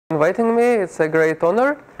Inviting me. It's a great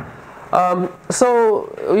honor.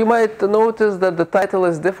 So you might notice that the title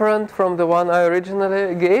is different from the one I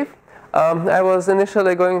originally gave. I was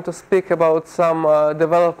initially going to speak about some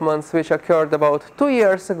developments which occurred about 2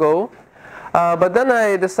 years ago, but then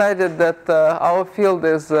I decided that our field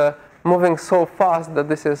is moving so fast that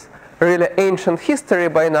this is really ancient history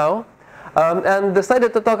by now, and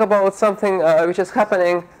decided to talk about something which is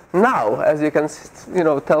happening now, as you can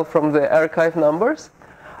tell from the archive numbers.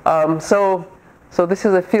 So this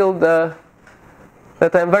is a field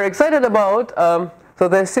that I'm very excited about. So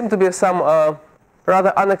there seem to be some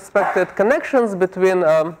rather unexpected connections between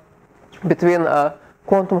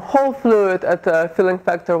quantum Hall fluid at filling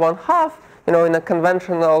factor 1/2, in a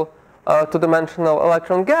conventional two-dimensional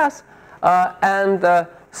electron gas, and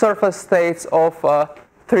surface states of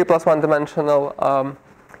 3 + 1 dimensional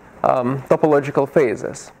topological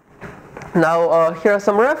phases. Now here are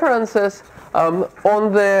some references. On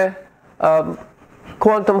the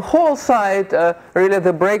quantum Hall side, really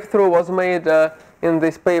the breakthrough was made in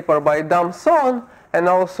this paper by Damson, and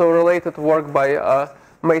also related work by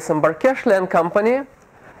Mason Barkeshley and company.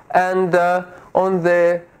 And on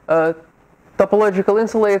the topological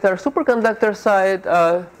insulator superconductor side,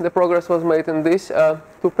 the progress was made in these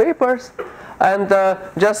two papers. And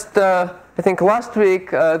just I think last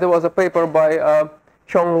week there was a paper by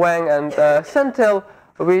Chong Wang and Sentil,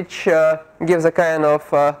 which gives a kind of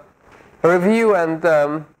review and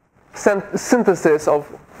synthesis of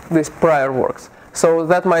these prior works. So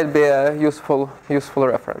that might be a useful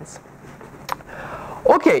reference.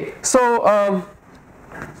 Okay, so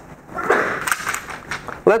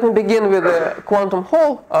let me begin with the quantum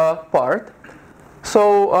Hall part.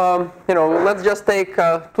 So let's just take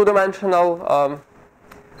two-dimensional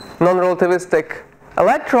non-relativistic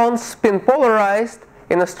electrons, spin polarized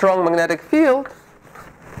in a strong magnetic field.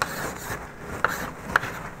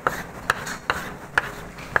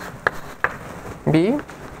 B,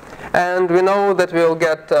 and we know that we'll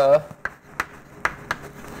get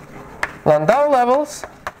Landau levels.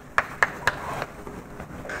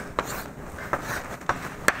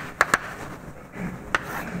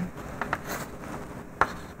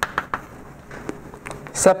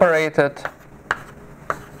 Separated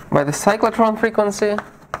by the cyclotron frequency,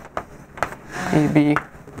 EB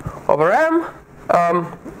over M,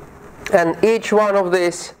 and each one of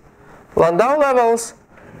these Landau levels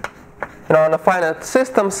in a finite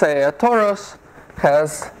system, say a torus,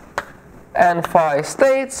 has n phi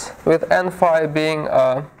states, with n phi being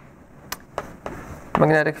a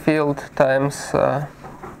magnetic field times the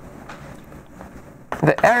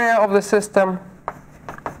area of the system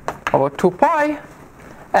over 2 pi.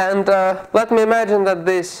 And let me imagine that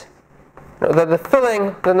that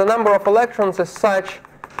the number of electrons is such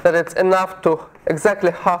that it's enough to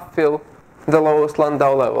exactly half fill the lowest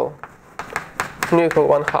Landau level, nu equal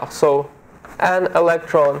 1/2. So n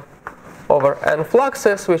electron over n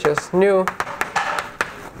fluxes, which is nu,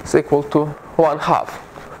 is equal to 1/2.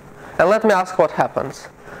 And let me ask what happens.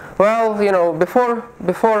 Well,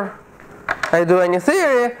 before I do any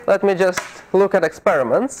theory, let me just look at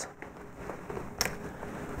experiments.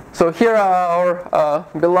 So here are our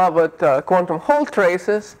beloved quantum Hall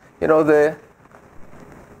traces. The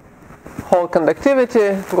Hall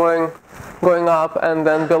conductivity going up, and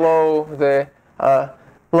then below the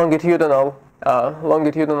longitudinal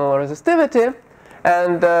resistivity,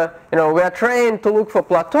 and we are trained to look for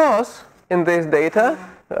plateaus in this data.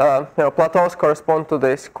 Plateaus correspond to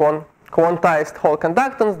this quantized Hall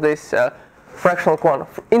conductance, this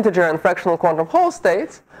integer and fractional quantum Hall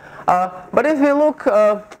states. But if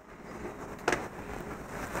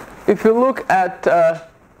we look at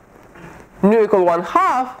nu equal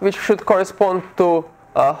 1/2, which should correspond to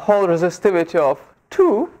Hall resistivity of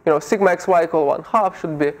 2, sigma xy equal 1/2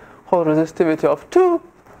 should be Hall resistivity of 2.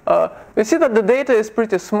 We see that the data is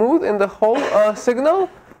pretty smooth in the Hall signal.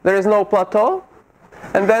 There is no plateau.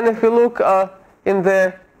 And then if we look in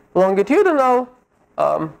the longitudinal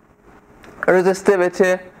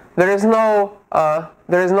resistivity, there is no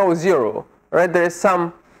zero, right? There is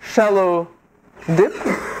some shallow dip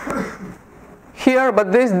here,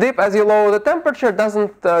 but this dip, as you lower the temperature,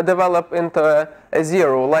 doesn't develop into a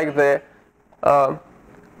zero like the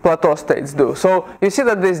plateau states do. So you see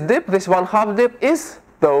that this dip, this 1/2 dip, is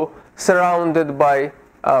though surrounded by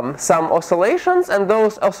some oscillations, and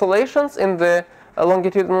those oscillations in the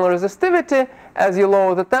longitudinal resistivity, as you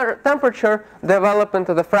lower the temperature, develop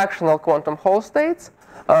into the fractional quantum Hall states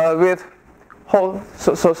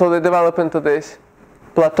so they develop into these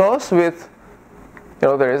plateaus with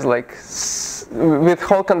there is with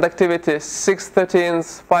Hall conductivity 6/13,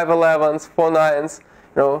 5/11, 4/9,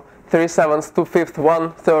 3/7, 2/5,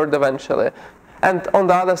 1/3 eventually, and on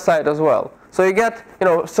the other side as well. So you get,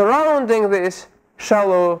 surrounding this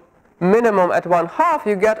shallow minimum at 1/2,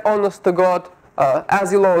 you get honest to God,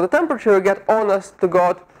 as you lower the temperature, you get honest to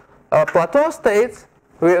God plateau states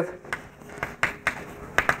with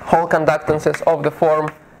Hall conductances of the form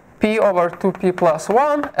P over 2P plus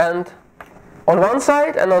 1, and on one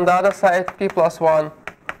side, and on the other side P plus 1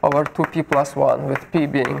 over 2P plus 1, with P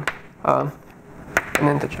being an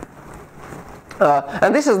integer.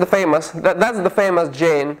 And this is the famous, that's the famous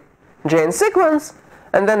Jane sequence,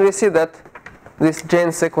 and then we see that this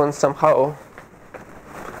Jane sequence somehow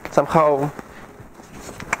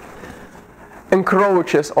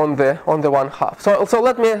encroaches on the 1/2. So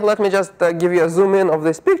let me just give you a zoom in of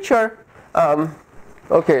this picture.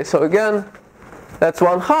 Okay, so again, that's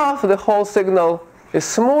 1/2. The whole signal is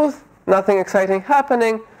smooth, nothing exciting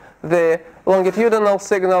happening. The longitudinal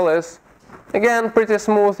signal is again pretty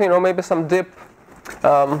smooth. Maybe some dip.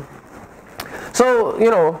 So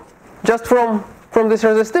just from this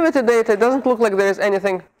resistivity data, it doesn't look like there is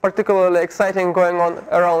anything particularly exciting going on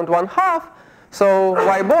around 1/2. So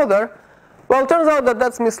why bother? Well, it turns out that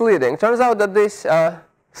that's misleading. Turns out that this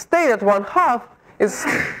state at 1/2 is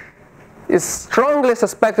strongly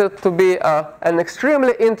suspected to be an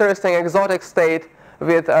extremely interesting exotic state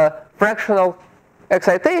with fractional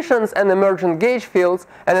excitations and emergent gauge fields.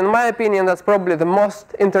 And in my opinion, that's probably the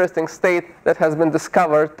most interesting state that has been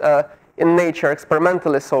discovered in nature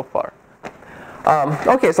experimentally so far.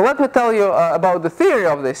 Okay, so let me tell you about the theory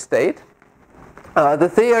of this state. The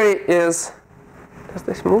theory is, does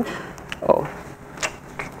this move? Oh.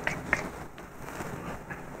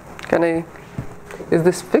 Is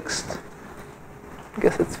this fixed? I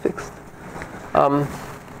guess it's fixed.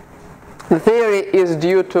 The theory is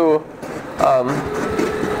due to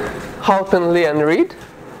Halpin, Lee, and Reed,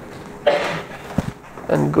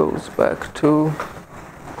 and goes back to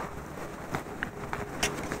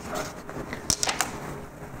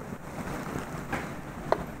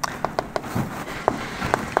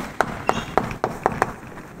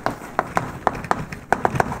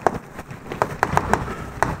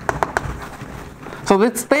so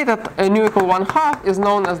this state at nu equal 1/2 is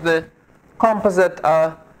known as the composite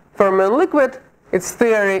fermion liquid. Its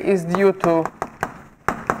theory is due to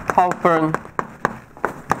Halpern,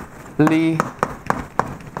 Lee,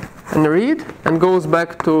 and Reed, and goes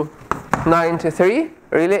back to 93,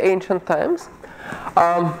 really ancient times.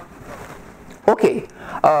 Okay,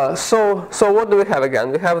 so what do we have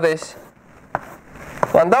again? We have these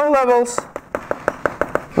Landau levels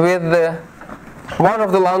with one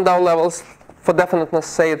of the Landau levels, for definiteness,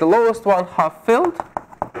 say the lowest one, half filled.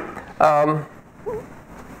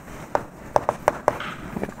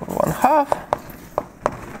 1/2.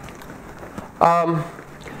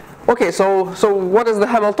 Okay, so what is the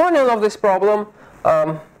Hamiltonian of this problem?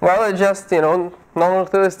 Well, it's just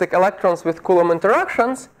non-relativistic electrons with Coulomb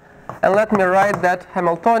interactions. And let me write that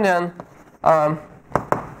Hamiltonian.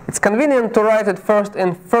 It's convenient to write it first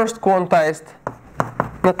in first quantized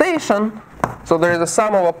notation. So there is a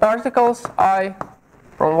sum of particles, I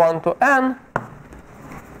from 1 to n,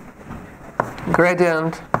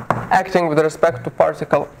 gradient acting with respect to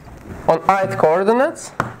particle on ith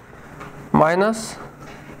coordinates, minus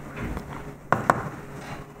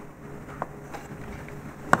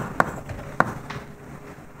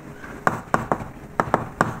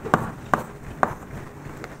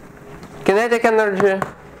kinetic energy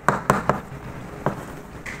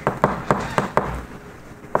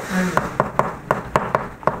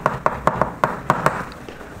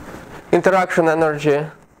interaction energy,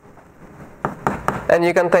 and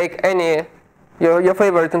you can take any your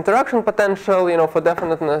favorite interaction potential. For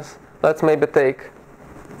definiteness, let's maybe take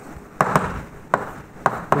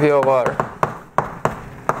V of R.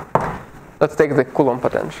 Let's take the Coulomb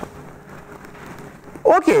potential.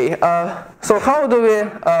 Okay, so how do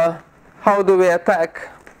we attack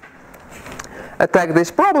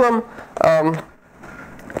this problem?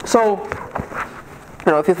 So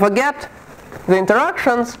if you forget the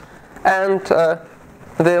interactions and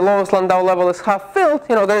the lowest Landau level is half filled,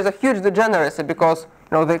 there is a huge degeneracy because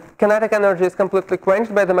the kinetic energy is completely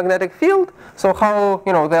quenched by the magnetic field. So how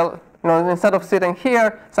instead of sitting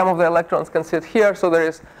here, some of the electrons can sit here. So there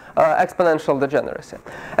is exponential degeneracy,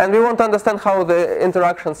 and we want to understand how the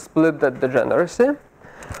interactions split that degeneracy.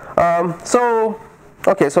 So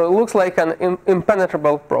it looks like an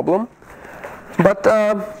impenetrable problem, but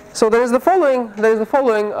so there is the following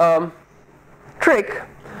trick,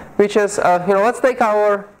 which is let's take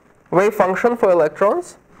our wave function for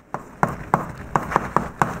electrons.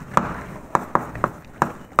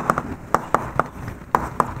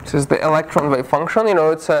 This is the electron wave function.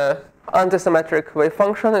 It's a antisymmetric wave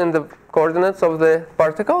function in the coordinates of the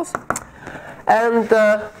particles. And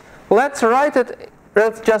let's write it,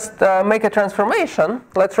 let's just make a transformation.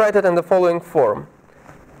 Let's write it in the following form.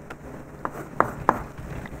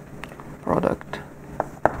 Product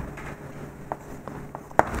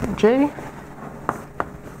J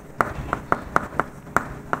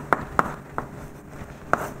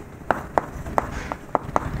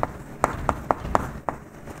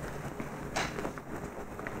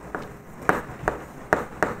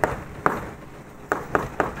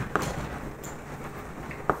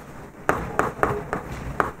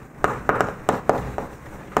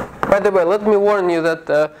By the way, let me warn you that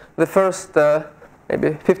the first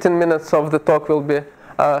maybe 15 minutes of the talk will be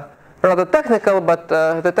rather technical, but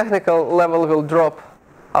the technical level will drop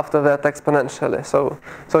after that exponentially.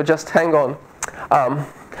 So just hang on.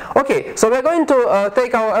 Okay, so we're going to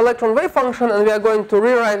take our electron wave function and we are going to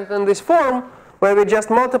rewrite it in this form where we just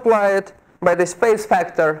multiply it by this phase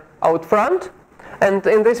factor out front. And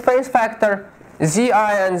in this phase factor, Zi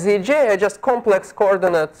and Zj are just complex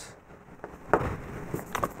coordinates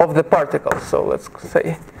of the particles. So let's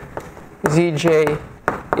say Zj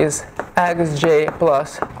is xj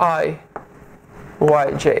plus I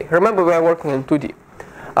yj. Remember, we are working in 2D.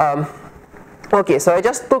 Okay, so I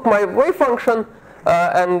just took my wave function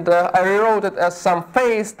and I rewrote it as some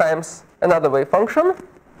phase times another wave function.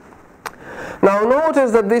 Now notice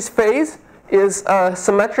that this phase is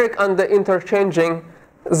symmetric under interchanging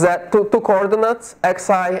two coordinates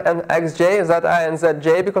xi and xj, zi and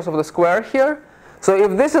zj, because of the square here. So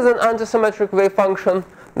if this is an antisymmetric wave function,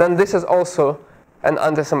 then this is also an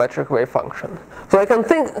antisymmetric wave function. So I can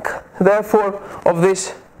think, therefore, of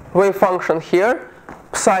this wave function here,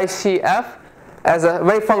 psi cf, as a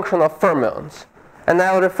wave function of fermions. And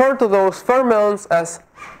I'll refer to those fermions as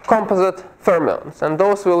composite fermions. And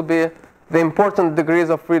those will be the important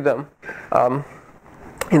degrees of freedom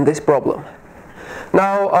in this problem.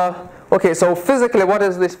 Now, okay, so physically, what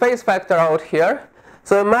is this phase factor out here?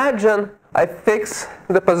 So imagine I fix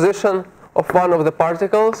the position of one of the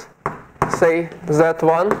particles, say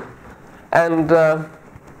Z1, and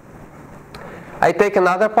I take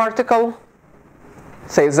another particle,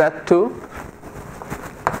 say Z2,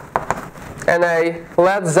 and I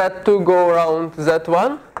let Z2 go around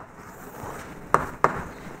Z1.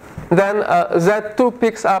 Then Z2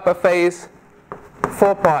 picks up a phase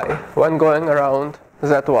 4 pi when going around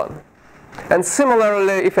Z1. And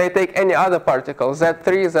similarly, if I take any other particle,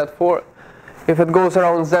 Z3, Z4, if it goes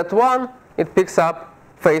around Z1, it picks up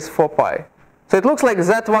phase 4 pi. So it looks like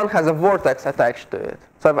Z1 has a vortex attached to it.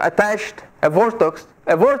 So I've attached a vortex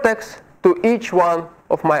to each one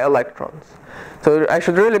of my electrons. So I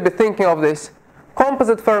should really be thinking of these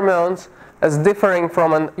composite fermions as differing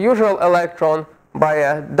from an usual electron by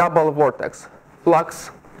a double vortex,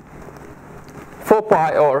 flux 4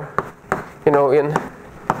 pi, or, you know, in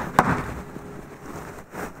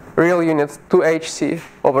real units, 2hc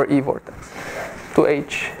over E vortex.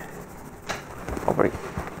 2h over E.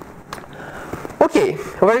 Okay,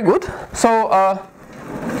 very good. So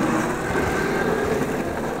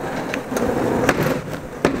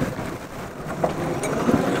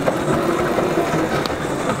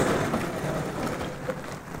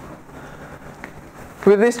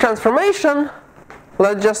with this transformation,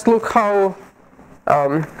 let's just look how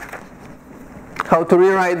to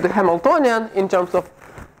rewrite the Hamiltonian in terms of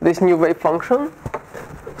this new wave function.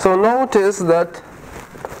 So notice that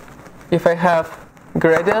if I have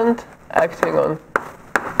gradient acting on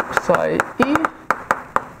psi e,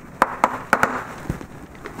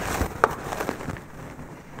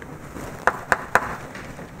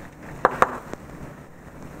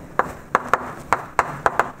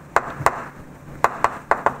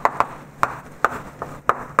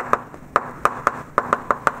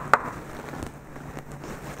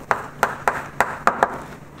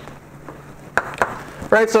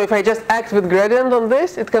 right, so if I just act with gradient on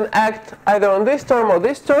this, it can act either on this term or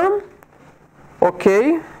this term.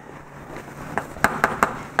 Okay.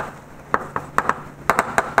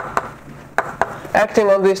 Acting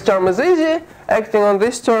on this term is easy. Acting on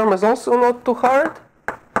this term is also not too hard.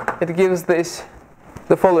 It gives this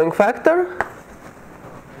the following factor.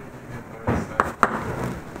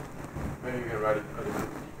 Maybe you can write it a little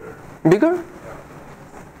bit bigger. Bigger?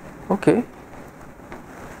 Yeah. Okay.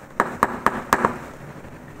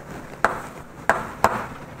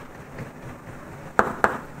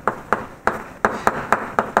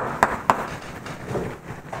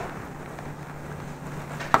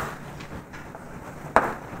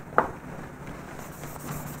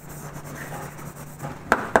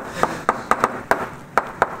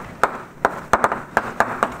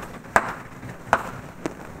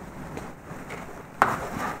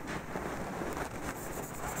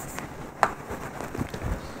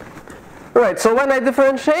 Right, so when I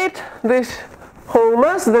differentiate this whole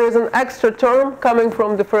mass, there is an extra term coming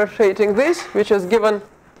from differentiating this, which is given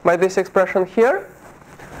by this expression here,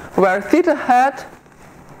 where theta hat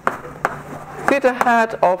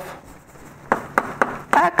of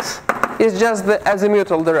x is just the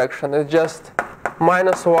azimuthal direction. It's just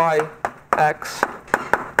minus y x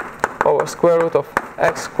over square root of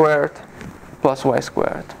x squared plus y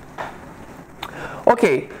squared.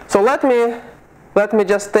 Okay, so let me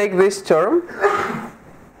just take this term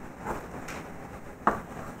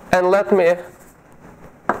and let me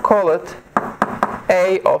call it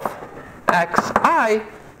a of xi,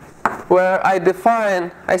 where I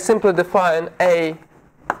simply define a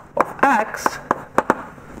of x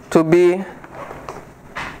to be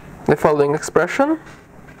the following expression.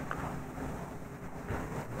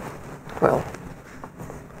 Well,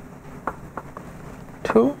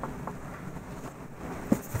 2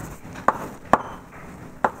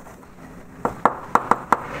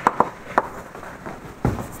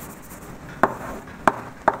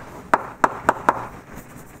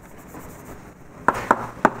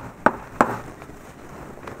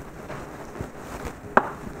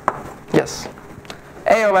 yes,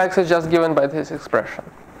 a of x is just given by this expression.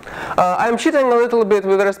 I'm cheating a little bit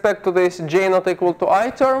with respect to this j not equal to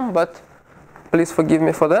I term, but please forgive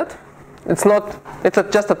me for that. It's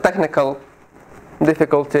just a technical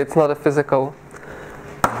difficulty. It's not a physical.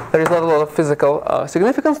 There is not a lot of physical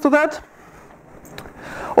significance to that.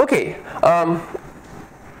 Okay,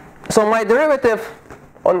 so my derivative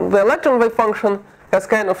on the electron wave function has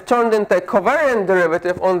kind of turned into a covariant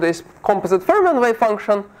derivative on this composite fermion wave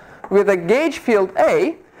function with a gauge field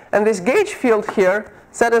A, and this gauge field here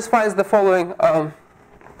satisfies the following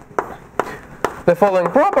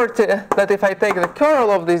property, that if I take the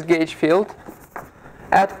curl of this gauge field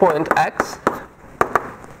at point x,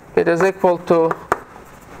 it is equal to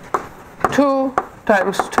 2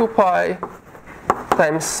 times 2 pi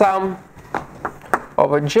times sum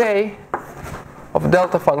over j of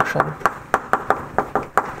delta function.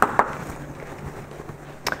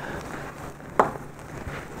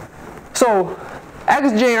 So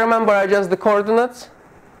xj, remember, are just the coordinates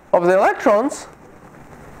of the electrons.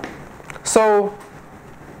 So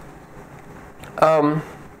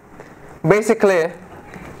basically,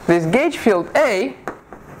 this gauge field A,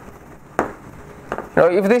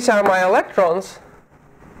 if these are my electrons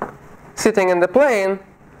sitting in the plane,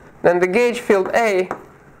 then the gauge field A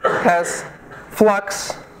has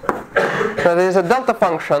flux. Now there is a delta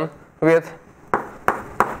function with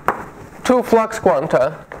 2 flux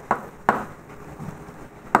quanta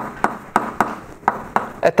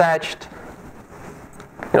attached.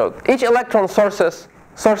 Each electron sources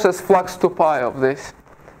flux 2 pi of this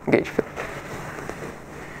gauge field.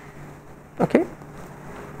 Okay?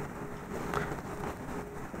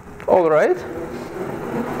 All right.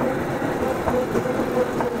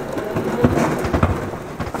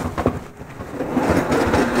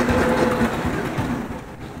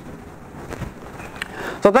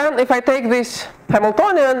 So then if I take this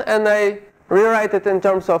Hamiltonian and I rewrite it in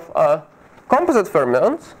terms of composite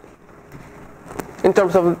fermions, in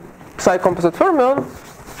terms of psi composite fermion,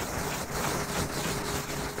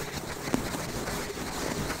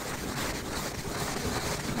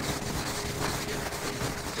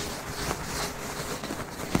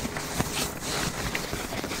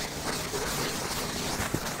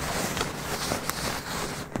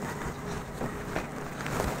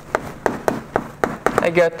 I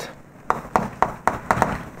get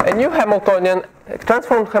a new Hamiltonian,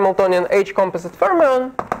 transformed Hamiltonian H composite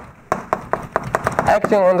fermion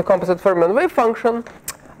acting on the composite fermion wave function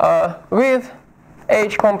with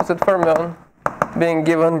H composite fermion being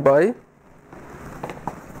given by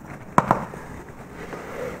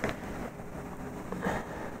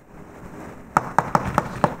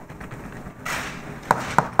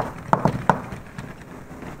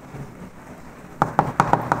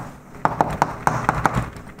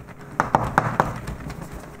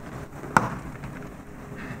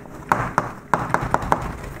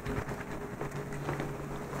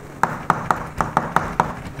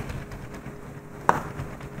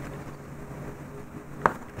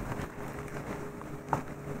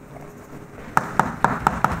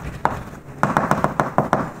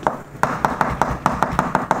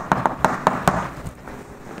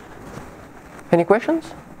Any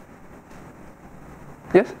questions?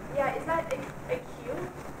 Yes? Yeah, is that a Q?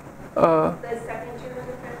 The second term of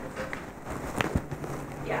the parentheses?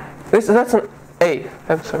 Yeah. That's an A.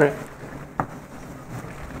 I'm sorry.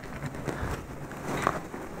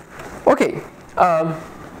 Okay.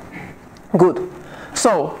 Good.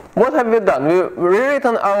 So what have we done? We've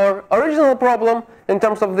rewritten our original problem in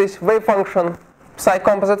terms of this wave function psi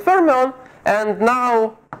composite fermion. And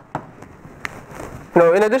now,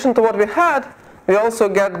 in addition to what we had, we also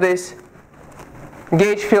get this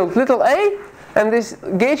gauge field little a, and this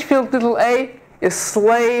gauge field little a is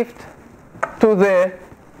slaved to the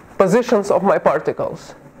positions of my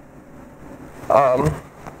particles.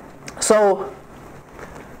 So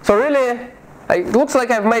really, it looks like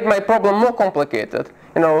I've made my problem more complicated.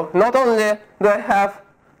 Not only do I have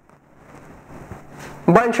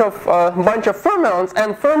bunch of fermions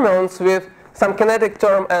and fermions with some kinetic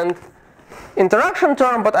term and interaction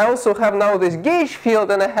term, but I also have now this gauge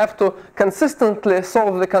field, and I have to consistently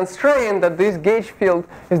solve the constraint that this gauge field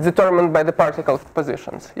is determined by the particle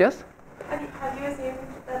positions. Yes? Have you assumed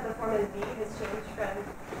that the form in V has changed from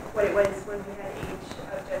what it was when we had H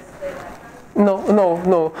of just the electrons?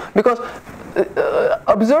 No. Because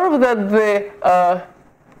observe that the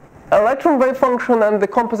electron wave function and the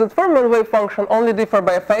composite fermion wave function only differ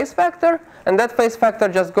by a phase factor, and that phase factor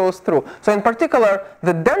just goes through. So in particular,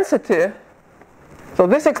 the density, so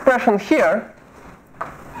this expression here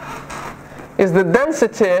is the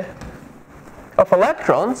density of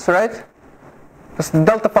electrons, right? It's the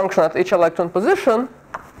delta function at each electron position,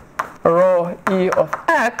 rho e of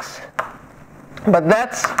x, but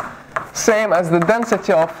that's same as the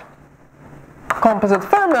density of composite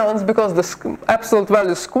fermions, because the absolute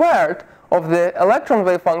value squared of the electron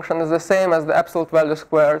wave function is the same as the absolute value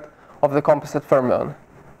squared of the composite fermion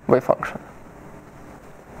wave function.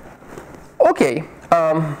 Okay,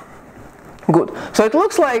 good. So it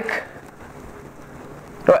looks like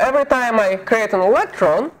every time I create an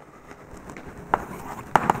electron,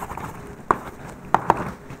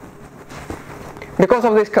 because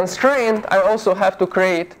of this constraint, I also have to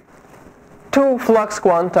create two flux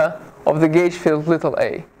quanta of the gauge field little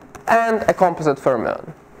a and a composite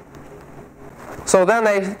fermion. So then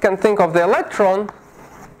I can think of the electron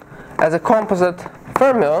as a composite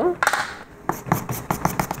fermion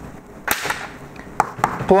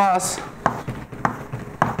plus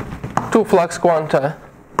two flux quanta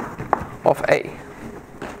of a,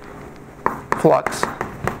 flux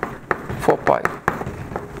 4 pi.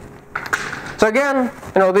 So again,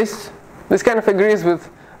 this kind of agrees with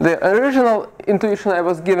the original intuition I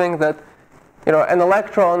was giving, that an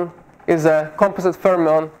electron is a composite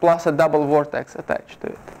fermion plus a double vortex attached to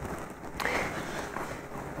it.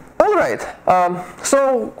 All right.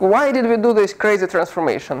 So why did we do this crazy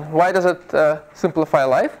transformation? Why does it simplify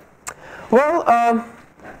life? Well,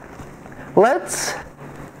 let's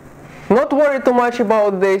not worry too much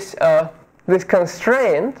about this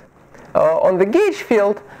constraint on the gauge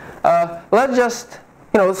field. Let's just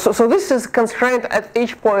so this is constraint at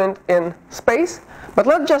each point in space, but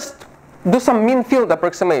let's just do some mean field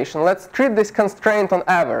approximation. Let's treat this constraint on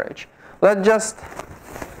average. Let's just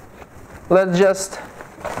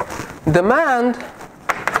demand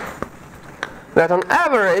that on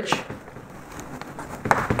average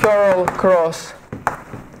curl cross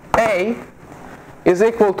A is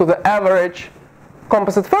equal to the average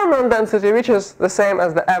composite fermion density, which is the same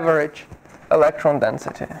as the average electron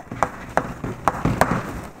density.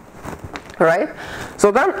 Right?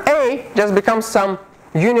 So then A just becomes some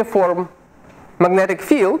uniform magnetic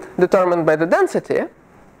field determined by the density.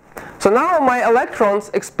 So now my electrons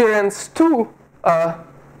experience two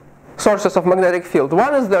sources of magnetic field.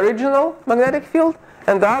 One is the original magnetic field,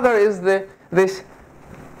 and the other is this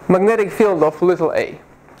magnetic field of little a.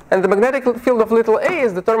 And the magnetic field of little a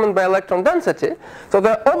is determined by electron density. So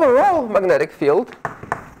the overall magnetic field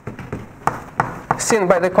seen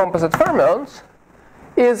by the composite fermions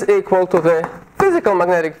is equal to the physical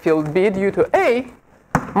magnetic field B due to A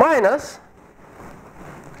minus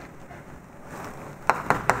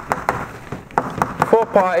 4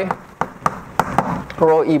 pi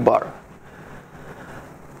rho E bar.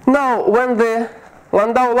 Now, when the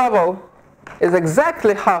Landau level is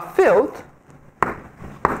exactly half filled,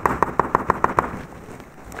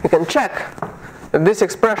 you can check that this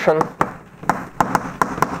expression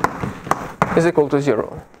is equal to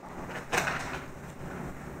 0.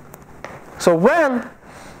 So when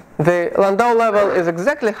the Landau level is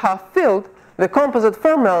exactly half filled, the composite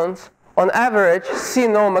fermions on average see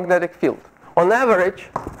no magnetic field. On average,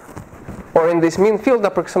 or in this mean field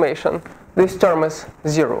approximation, this term is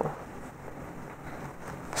 0.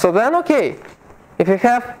 So then, okay, if you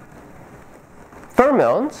have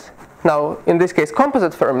fermions, now in this case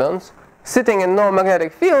composite fermions, sitting in no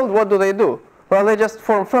magnetic field, what do? Well, they just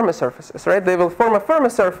form Fermi surfaces, right? They will form a Fermi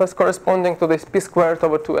surface corresponding to this p squared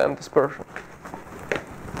over 2m dispersion.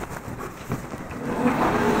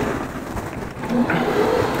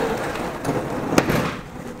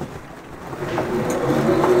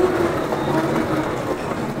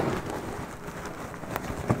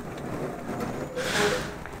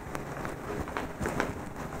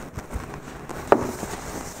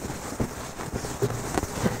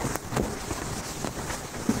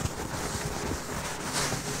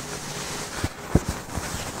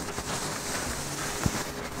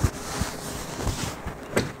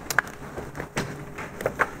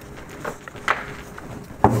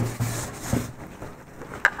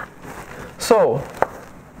 So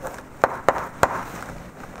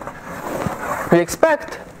we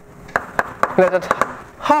expect that at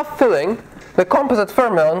half filling, the composite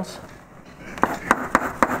fermions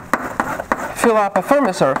fill up a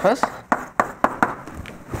Fermi surface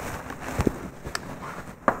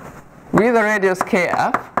with a radius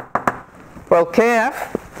kf. Well,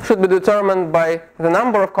 kf should be determined by the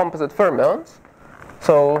number of composite fermions.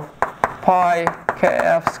 So pi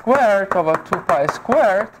kf squared over 2 pi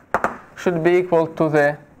squared should be equal to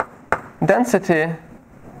the density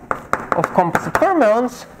of composite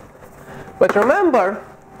fermions. But remember,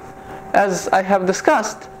 as I have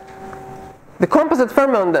discussed, the composite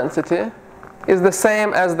fermion density is the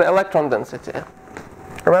same as the electron density.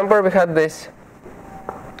 Remember, we had this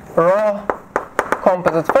rho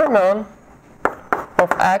composite fermion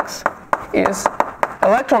of x is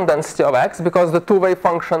electron density of x, because the two wave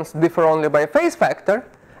functions differ only by phase factor,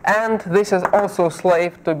 and this is also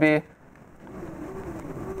slave to be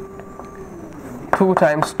 2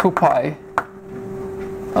 times 2 pi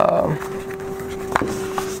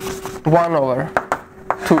 1 over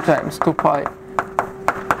 2 times 2 pi.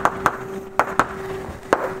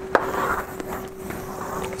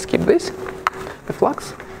 Skip this, the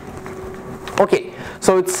flux. Okay,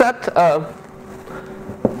 so it's set,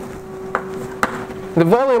 the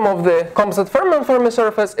volume of the composite fermion Fermi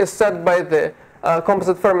surface is set by the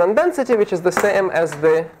composite fermion density, which is the same as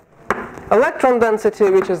the electron density,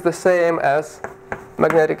 which is the same as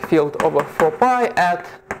magnetic field over 4 pi at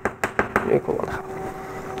equal 1/2.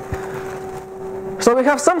 So we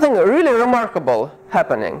have something really remarkable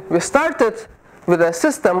happening. We started with a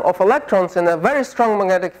system of electrons in a very strong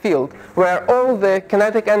magnetic field where all the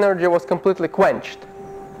kinetic energy was completely quenched.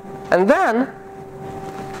 And then,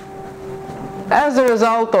 as a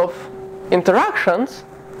result of interactions,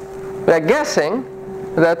 we are guessing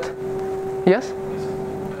that, yes?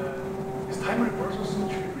 Is time reversal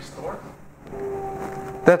symmetry restored?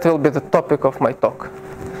 That will be the topic of my talk.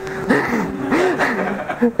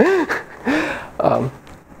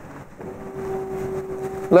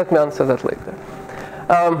 Let me answer that later.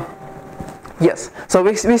 Yes, so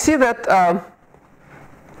we see that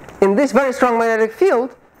in this very strong magnetic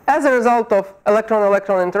field, as a result of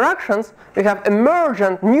electron-electron interactions, we have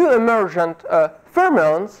new emergent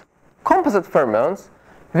fermions, composite fermions,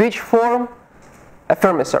 which form a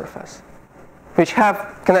Fermi surface, which have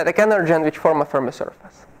kinetic energy and which form a Fermi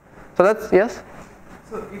surface. So that's, yes?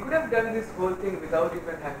 So you could have done this whole thing without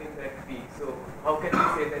even having that peak. So how can we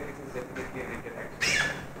say that this is definitely an interaction?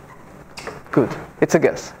 Good. It's a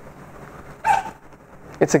guess.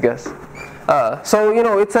 It's a guess. So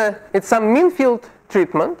it's some mean field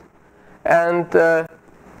treatment, and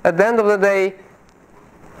at the end of the day,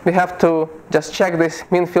 we have to just check this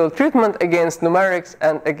mean field treatment against numerics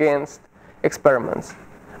and against experiments.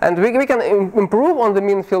 And we can improve on the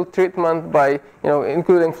mean field treatment by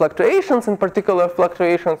including fluctuations, in particular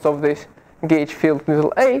fluctuations of this gauge field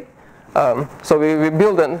little a. So we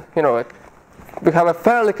build we have a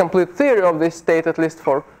fairly complete theory of this state, at least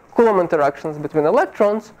for Coulomb interactions between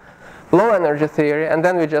electrons, low energy theory, and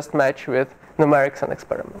then we just match with numerics and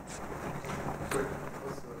experiments. So it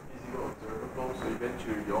was easily observable, so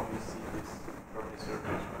eventually you only see this from the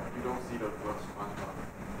surface, right? You don't see the flux quantum.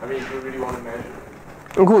 I mean, if you really want to measure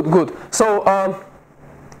it. Good. So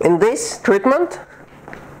in this treatment,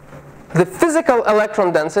 the physical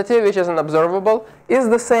electron density, which is an observable, is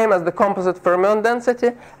the same as the composite fermion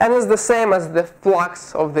density and is the same as the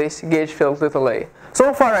flux of this gauge field little a.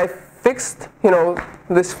 So far I fixed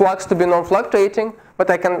this flux to be non-fluctuating, but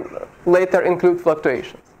I can later include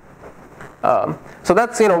fluctuations. So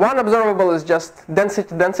that's one observable is just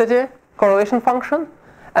density correlation function,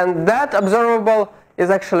 and that observable is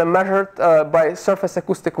actually measured by surface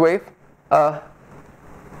acoustic wave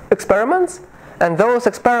experiments, and those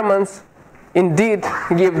experiments indeed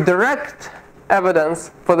give direct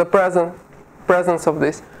evidence for the presence of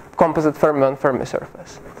this composite fermion Fermi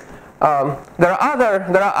surface. There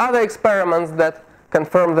are other experiments that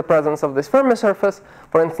confirm the presence of this Fermi surface.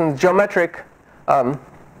 For instance, geometric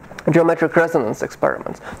resonance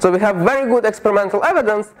experiments. So we have very good experimental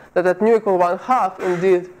evidence that at nu equal 1/2,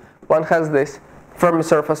 indeed, one has this Fermi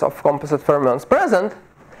surface of composite fermions present.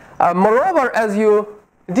 Moreover, as you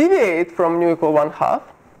deviate from nu equal 1/2,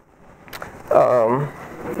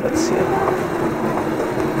 let's see.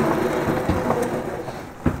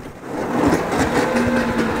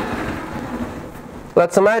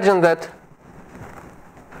 Let's imagine that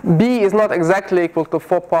B is not exactly equal to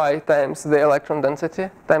 4 pi times the electron density,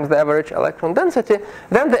 times the average electron density.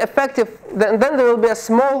 Then then there will be a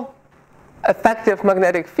small effective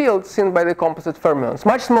magnetic field seen by the composite fermions,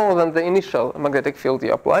 much smaller than the initial magnetic field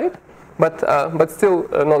you applied. but still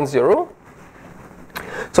non-zero.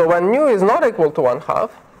 So when nu is not equal to 1/2,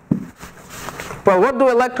 well, what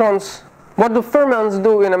do fermions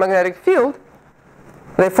do in a magnetic field?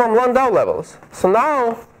 They form Landau levels. So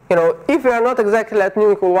now, if we are not exactly at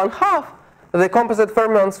nu equal 1/2, the composite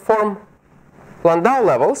fermions form Landau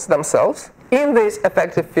levels themselves in this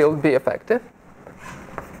effective field B effective.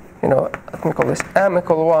 Let me call this M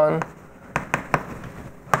equal 1,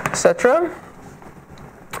 etc.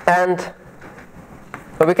 And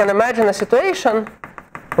we can imagine a situation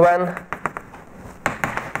when,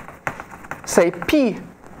 say, P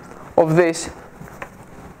of these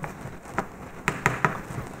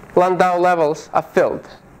Landau levels are filled.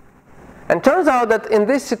 And turns out that in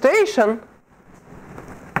this situation,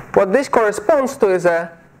 what this corresponds to is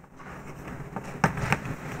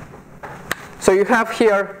so you have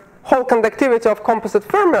here whole conductivity of composite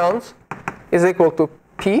fermions is equal to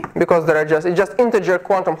P, because it's just integer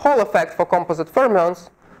quantum Hall effect for composite fermions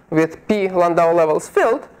with P Landau levels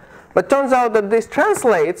filled. But turns out that this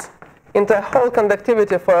translates into a whole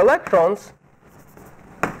conductivity for electrons,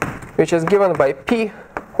 which is given by P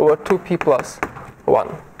over 2P plus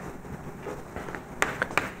 1.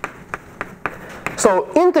 So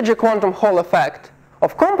integer quantum Hall effect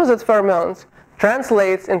of composite fermions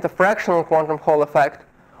translates into fractional quantum Hall effect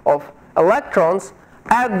of electrons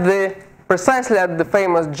precisely at the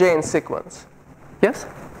famous Jane sequence. Yes?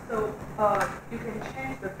 So you can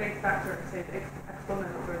change the phase factor, say the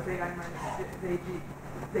exponent over Zi minus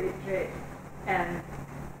Zj, and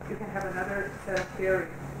you can have another set of theory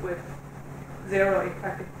with zero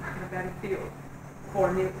effective magnetic field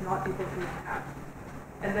for nu not equal to 1/2.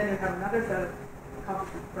 And then you have another set of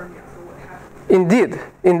composite fermions. So what happens?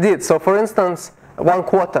 Indeed. So for instance,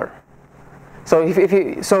 1/4. So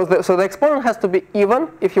the exponent has to be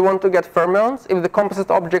even if you want to get fermions. If the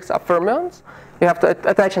composite objects are fermions, you have to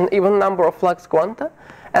attach an even number of flux quanta.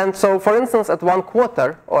 And so, for instance, at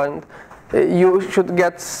 1/4, you should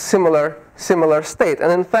get similar state.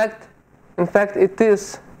 And in fact, it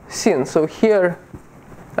is seen. So here. Is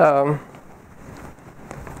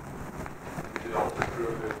it also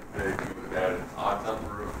true that if you add an odd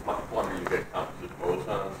number of flux quanta, you get composite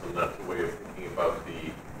bosons, and that's a way of thinking about the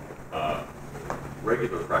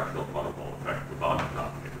regular fractional quantum Hall effect with odd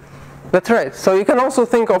denominators? That's right. So you can also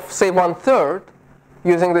think of, say, 1/3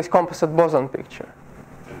 using this composite boson picture.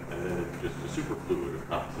 And then it's just a superfluid of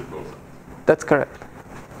composite bosons. That's correct.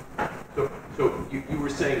 So you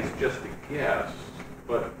were saying it's just a guess,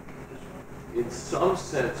 but in some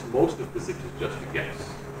sense, most of physics is just a guess.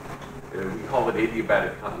 We call it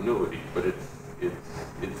adiabatic continuity, but it's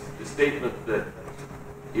the statement that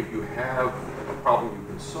if you have a problem you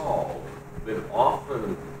can solve, then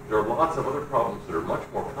often there are lots of other problems that are much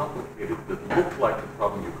more complicated that look like the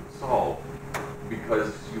problem you can solve,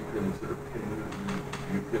 because you can sort of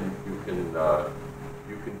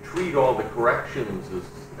you can treat all the corrections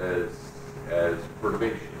as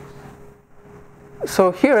perturbations.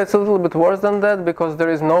 So here it's a little bit worse than that, because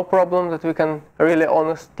there is no problem that we can really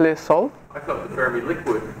honestly solve. I thought the Fermi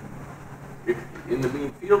liquid, in the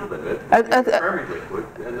mean field limit, the Fermi liquid,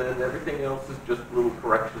 and then everything else is just little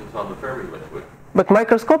corrections on the Fermi liquid. But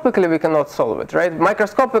microscopically we cannot solve it, right?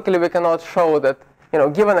 Microscopically we cannot show that,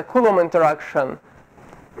 given a Coulomb interaction,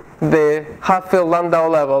 the half-filled Landau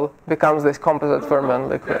level becomes this composite fermion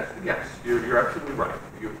liquid. Yes, you're absolutely right.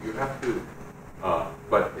 You have to,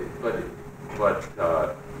 but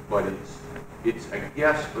it's a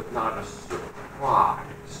guess, but not a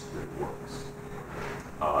surprise that works.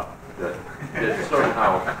 That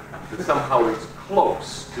somehow is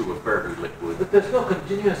close to a Fermi liquid. But there's no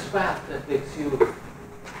continuous path that takes you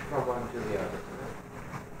from one to the other.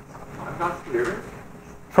 I'm not clear.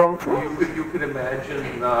 You could imagine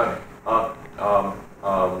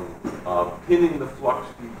pinning the flux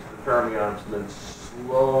beads to the fermions and then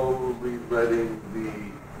slowly letting the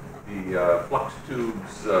flux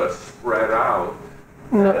tubes spread out.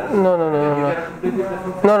 No.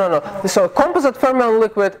 So composite fermion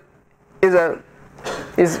liquid is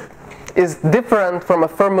different from a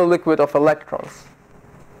Fermi liquid of electrons.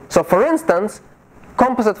 So for instance,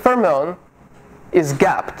 composite fermion is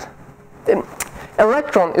gapped.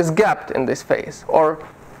 Electron is gapped in this phase. Or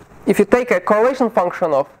if you take a correlation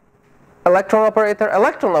function of electron operator,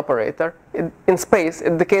 in space,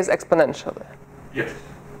 it decays exponentially. Yes.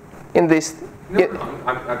 In this.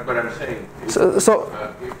 But I'm saying, if you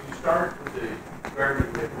start with the Fermi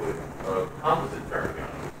liquid of composite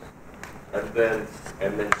fermions,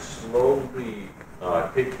 and then slowly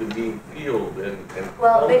take the mean field and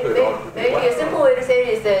well, pump it onto the maybe a simple way to say it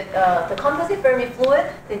is that the composite Fermi fluid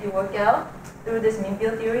that you work out through this mean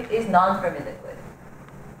field theory is non-Fermi liquid.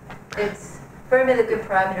 its Fermi liquid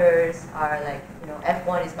parameters are like,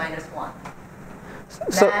 F1 is -1.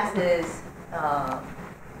 Mass is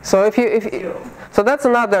so if you 0. so that's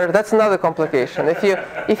another complication.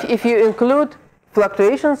 If you include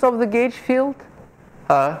fluctuations of the gauge field,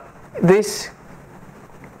 this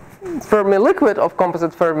Fermi liquid of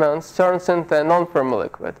composite fermions turns into a non-Fermi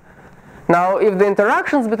liquid. Now, if the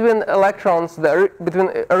interactions between electrons, between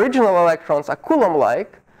original electrons are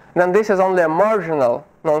Coulomb-like, then this is only a marginal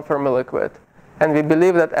non-Fermi liquid, and we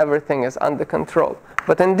believe that everything is under control.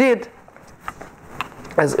 But indeed,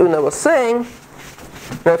 as Una was saying,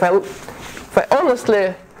 if I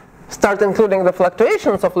honestly start including the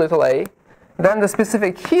fluctuations of little a, then the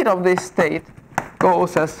specific heat of this state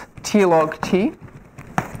goes as T log T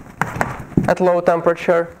at low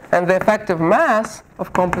temperature, and the effective mass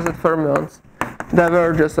of composite fermions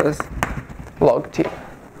diverges as log T.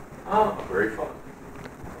 Oh, very fun.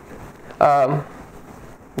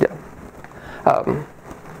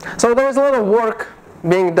 So there is a lot of work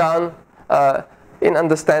being done in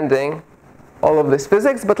understanding all of this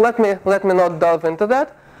physics, but let me not delve into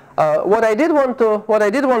that. What I did want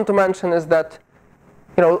to mention is that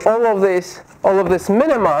all of this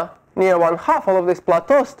minima near 1/2, all of these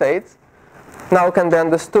plateau states, now can be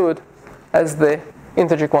understood as the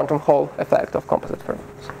integer quantum Hall effect of composite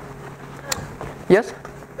fermions. Yes?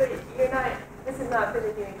 But this is not for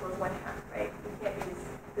the nu equals 1/2, right? You can't use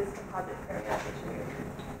this composite fermion issue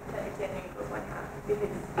to understand nu equals 1/2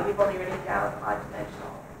 because you've only written down odd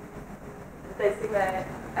dimensional. The sigma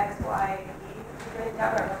x, y, e you've written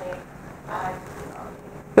down are only odd.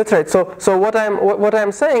 That's right. So what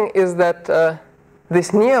I'm saying is that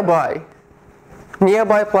these nearby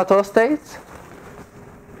plateau states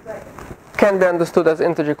can be understood as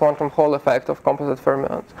integer quantum Hall effect of composite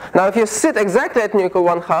fermions. Now, if you sit exactly at nu equal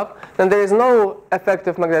 1/2, then there is no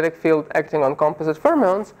effective magnetic field acting on composite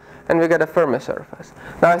fermions, and we get a Fermi surface.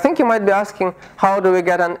 Now, I think you might be asking, how do we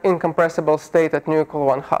get an incompressible state at nu equal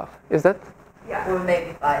 1/2? Is that? Yeah, or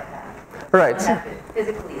maybe bypass. Right.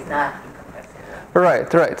 Physically, it's not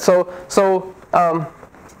incompressible. Right. So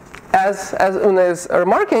as Una is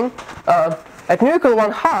remarking, at nu equal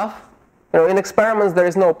 1/2, in experiments there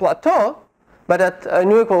is no plateau, but at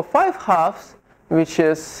nu equal 5/2, which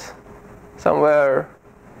is somewhere,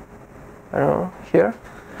 I don't know, here,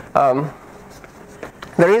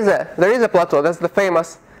 there is a plateau. That's the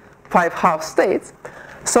famous 5/2 states.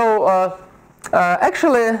 So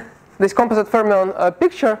actually, this composite fermion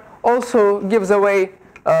picture also gives a way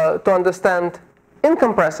to understand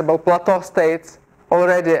incompressible plateau states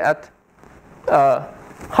already at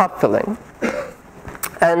half filling.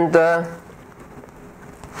 And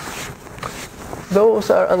those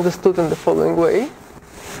are understood in the following way.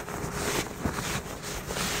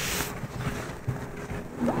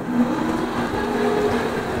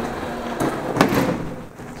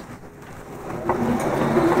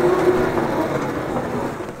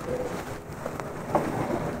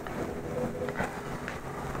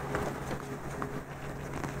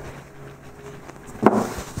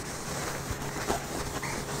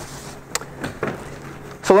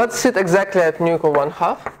 So let's sit exactly at nu equal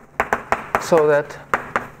 1/2, so that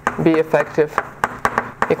B effective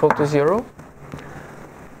equal to 0.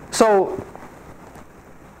 So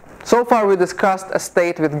far we discussed a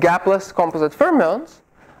state with gapless composite fermions.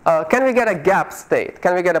 Can we get a gap state?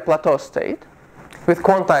 Can we get a plateau state with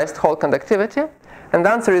quantized Hall conductivity? And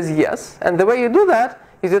the answer is yes. And the way you do that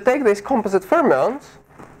is you take these composite fermions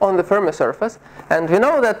on the Fermi surface, and we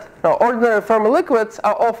know that ordinary Fermi liquids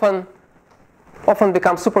are often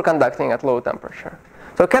become superconducting at low temperature.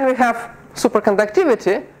 So can we have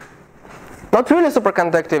superconductivity, not really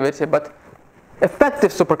superconductivity, but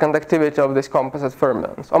effective superconductivity of these composite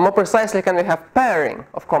fermions? Or more precisely, can we have pairing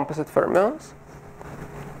of composite fermions?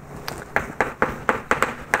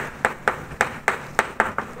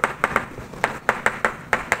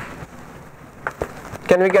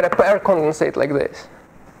 Can we get a pair condensate like this?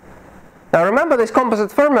 Now remember, these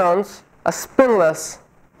composite fermions are spinless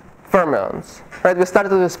fermions, right? We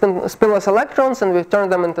started with spinless electrons and we turned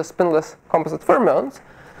them into spinless composite fermions.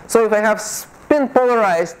 So if I have spin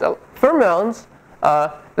polarized fermions,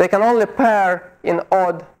 they can only pair in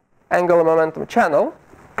odd angular momentum channel.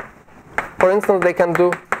 For instance, they can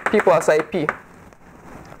do P plus IP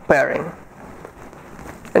pairing.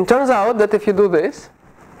 And turns out that if you do this,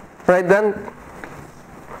 right, then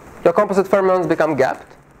your composite fermions become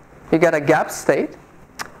gapped. You get a gap state.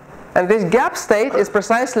 And this gap state is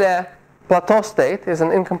precisely a plateau state, is an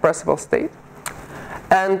incompressible state.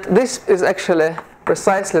 And this is actually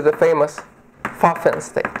precisely the famous Pfaffen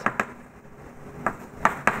state.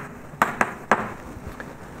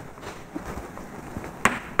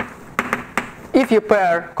 if you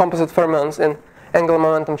pair composite fermions in angular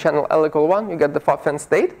momentum channel L equal 1, you get the Pfaff-Fenn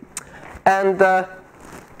state. And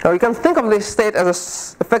now you can think of this state as an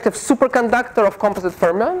effective superconductor of composite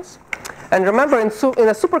fermions. And remember, in a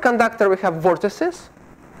superconductor, we have vortices.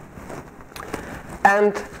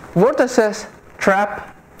 And vortices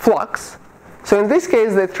trap flux. So in this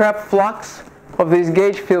case, they trap flux of this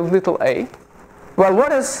gauge field little a. Well,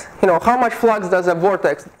 what is, how much flux does a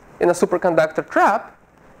vortex in a superconductor trap?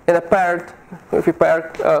 In a paired, if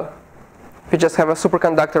you just have a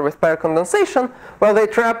superconductor with paired condensation, well, they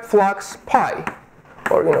trap flux pi,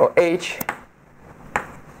 or h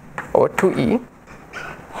over 2e.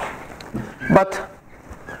 But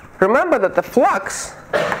remember that the flux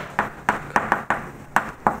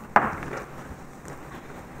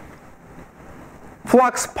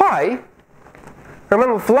pi,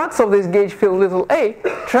 remember flux of this gauge field little a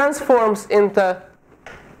transforms into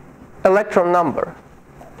electron number.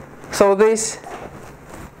 So these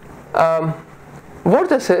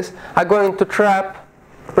vortices are going to trap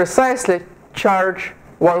precisely charge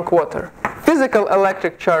 1/4. Physical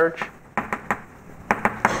electric charge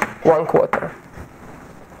 1/4.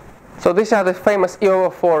 So these are the famous E over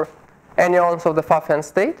 4 anyons of the Pfaff-Fenn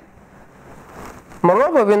state.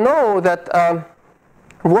 Moreover, we know that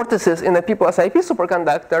vortices in a P plus IP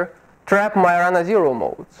superconductor trap Majorana zero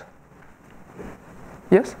modes.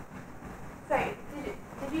 Yes? Sorry,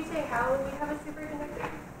 did you say how we have a superconductor?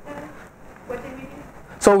 What did we do?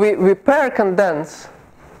 So we pair condense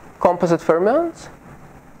composite fermions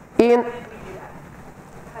in. How did we do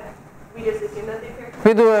that? We just assume that they pair?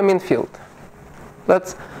 We do a mean field.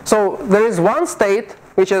 So there is one state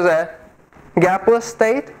which is a gapless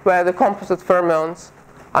state where the composite fermions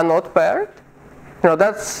are not paired.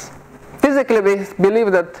 That's physically we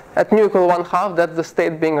believe that at nu equal 1/2 that's the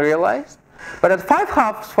state being realized. But at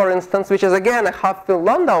 5/2, for instance, which is again a half-filled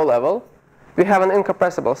Landau level, we have an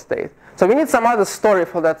incompressible state. So we need some other story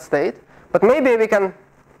for that state, but maybe we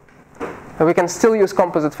can still use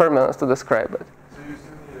composite fermions to describe it. So you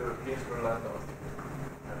still need a case for Landau to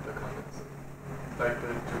have the condensate. Like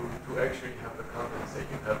to actually have the condensate,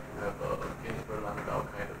 you have to have a case for Landau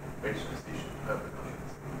kind of phase transition to have the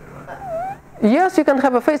condensate, right? Yes, you can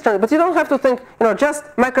have a phase transition, but you don't have to think, just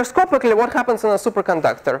microscopically what happens in a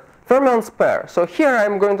superconductor. Fermions pair. So here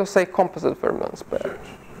I'm going to say composite fermions pair.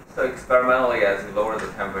 So experimentally, as you lower the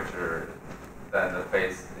temperature, then the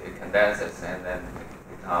phase it condenses and then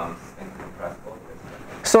it becomes incompressible.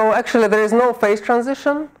 So actually there is no phase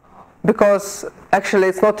transition because actually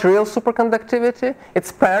it's not real superconductivity.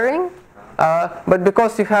 It's pairing, but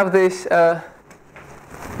because you have this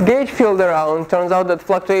gauge field around, turns out that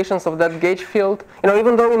fluctuations of that gauge field,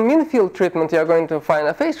 even though in mean field treatment you're going to find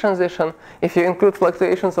a phase transition, if you include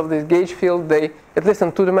fluctuations of this gauge field, they, at least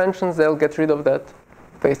in 2 dimensions, they'll get rid of that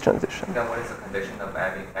phase transition. Then what is the condition of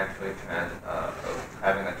having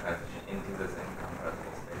a transition into this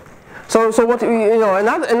incompressible state? So what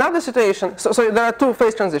another situation. So there are 2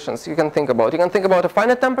 phase transitions you can think about. You can think about a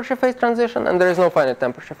finite temperature phase transition, and there is no finite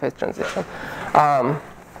temperature phase transition.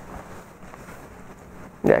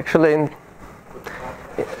 Yeah, actually,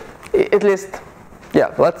 at least,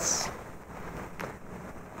 let's,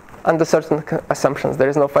 under certain assumptions, there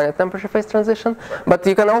is no finite temperature phase transition. But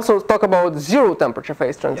you can also talk about zero temperature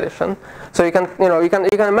phase transition. So you can, you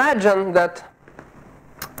can imagine that.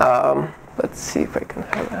 Let's see if I can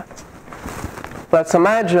have that. Let's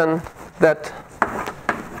imagine that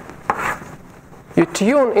you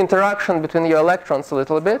tune interaction between your electrons a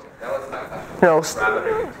little bit. That was my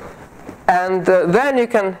question. And then you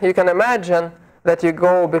can imagine that you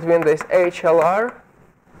go between this HLR,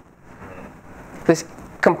 this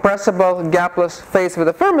compressible gapless phase with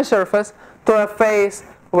a Fermi surface, to a phase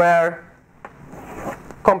where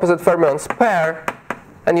composite fermions pair,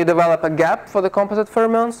 and you develop a gap for the composite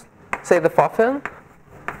fermions, say the Pfaff-Fenn.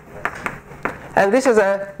 And this is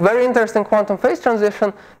a very interesting quantum phase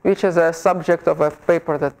transition, which is a subject of a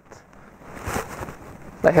paper that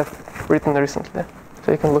I have written recently.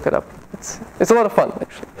 So you can look it up. It's a lot of fun,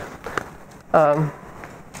 actually.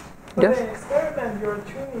 Yes? In an experiment, you're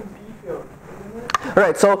tuning B field, isn't it?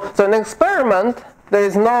 Right. So in an experiment, there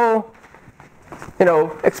is no,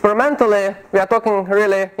 experimentally, we are talking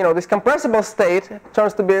really, this compressible state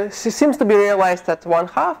seems to be realized at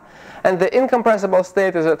 1/2, and the incompressible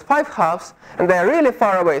state is at 5/2, and they are really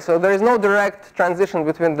far away. So there is no direct transition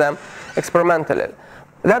between them experimentally.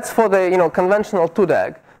 That's for the, conventional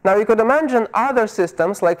 2-DAG. Now you could imagine other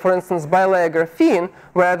systems, like for instance bilayer graphene,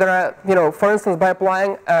 where there are, for instance, by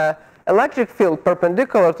applying an electric field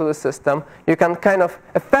perpendicular to the system, you can kind of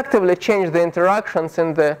effectively change the interactions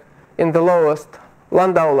in the lowest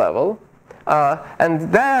Landau level.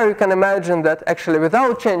 And there you can imagine that actually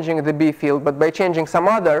without changing the B field, but by changing some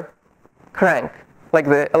other crank, like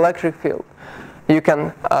the electric field, you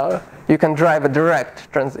can drive a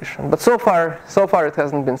direct transition. But so far it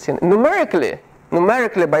hasn't been seen. Numerically,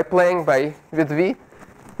 by playing with V,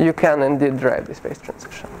 you can indeed drive this phase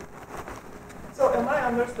transition. So am I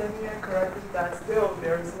understanding it correctly that still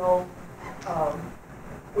there is no,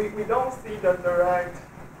 we don't see the direct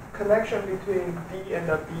connection between V and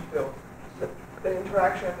the B field, the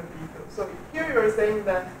interaction and the B field. So here you're saying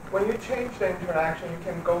that when you change the interaction, you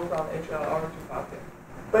can go from HLR to Fabien.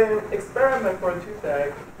 But in experiment for a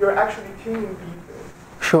two-deck, you're actually tuning B field.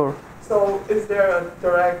 Sure. So is there a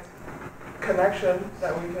direct connection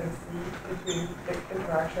that we can see between the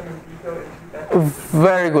interaction and B field in two-deck?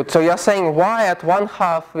 Very good. So you're saying why at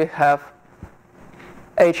 1/2 we have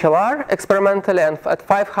HLR experimentally, and at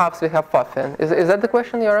 5/2 we have Fabien. Is that the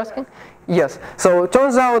question you're asking? Yes. So it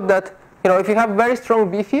turns out that if you have very strong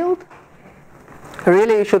B field,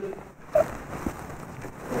 really you should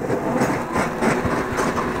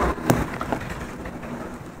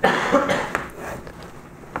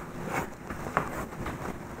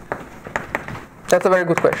That's a very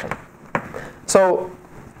good question. So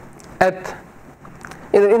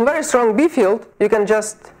in very strong B field, you can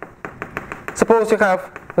just suppose you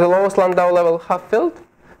have the lowest Landau level half filled.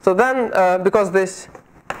 So then because of this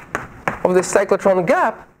cyclotron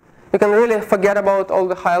gap, you can really forget about all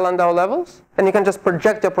the high Landau levels, and you can just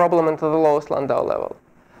project your problem into the lowest Landau level.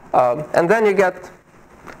 And then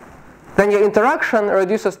your interaction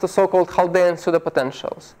reduces to so-called Haldanean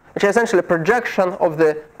pseudopotentials, which is essentially projection of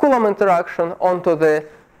the Coulomb interaction onto the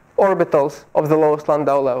orbitals of the lowest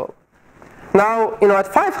Landau level. Now, at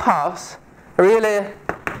 5/2, really,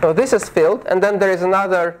 this is filled, and then there is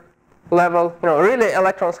another level. Really,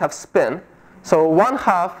 electrons have spin. So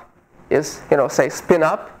 1/2 is, say, spin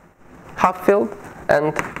up, half filled,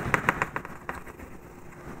 and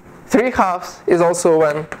 3/2 is also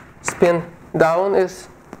when spin down is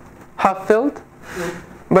half filled.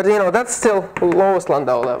 But that's still lowest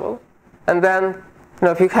Landau level. And then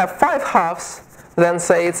if you have 5/2, then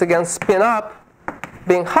say it's again spin up,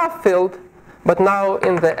 being half filled, but now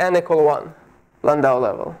in the n=1 Landau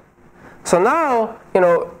level. So now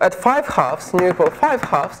at 5/2, nu equal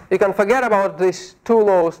 5/2, you can forget about these two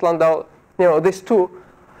lowest Landau, these two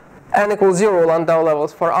n=0 Landau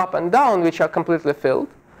levels for up and down, which are completely filled.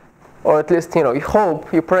 Or at least you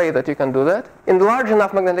hope, you pray that you can do that. In the large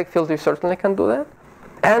enough magnetic field, you certainly can do that.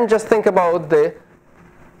 And just think about the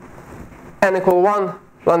n=1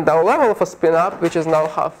 Landau level for spin up, which is now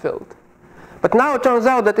half filled. But now it turns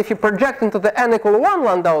out that if you project into the n=1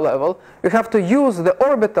 Landau level, you have to use the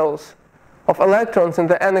orbitals of electrons in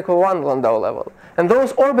the n=1 Landau level. And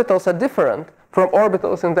those orbitals are different from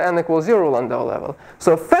orbitals in the n=0 Landau level.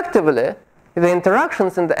 So effectively, the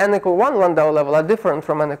interactions in the n=1 Landau level are different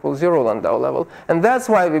from n=0 Landau level. And that's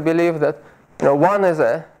why we believe that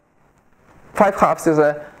 5/2 is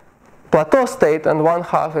a plateau state and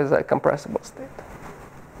 1/2 is a compressible state.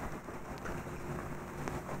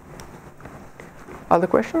 Other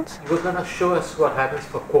questions? You're going to show us what happens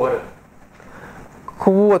for quarter.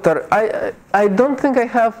 Quarter. I don't think I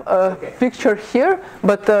have a picture here,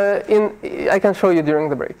 but I can show you during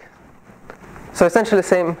the break. So essentially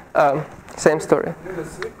same story.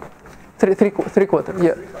 Three quarter.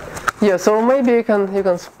 Yeah. Yeah. So maybe you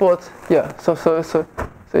can spot. Yeah. So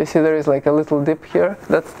you see there is like a little dip here.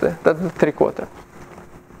 That's the 3/4.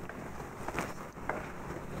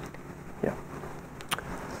 Yeah.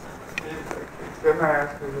 Can I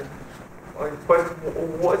ask you, but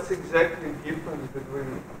what's exactly difference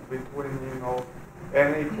between n=0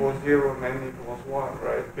 and n=1,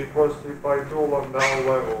 right? Because if I do Landau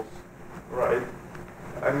levels, right,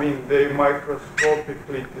 I mean they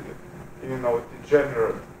microscopically,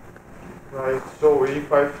 degenerate, right? So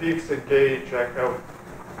if I fix a gauge, I have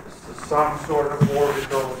some sort of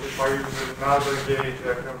orbitals. If I use another gauge, I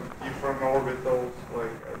have different orbitals,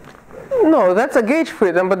 No, that's a gauge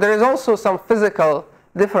freedom, but there is also some physical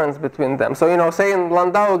difference between them. So, say in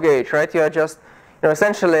Landau gauge, right, you are just,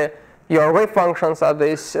 essentially your wave functions are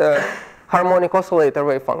this harmonic oscillator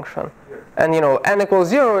wave function. Yes. And,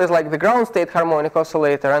 n=0 is like the ground state harmonic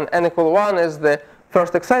oscillator, and n=1 is the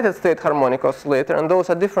first excited state harmonic oscillator, and those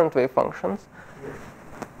are different wave functions. yes.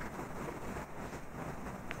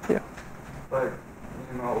 Yeah. But,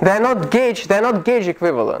 They're not gauge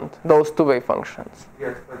equivalent, those two wave functions.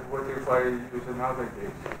 Yes, but what if I use another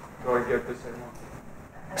gauge? Do I get the same one?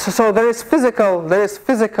 So there is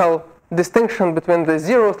physical distinction between the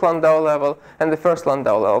 0th Landau level and the 1st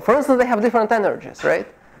Landau level. For instance, they have different energies, right?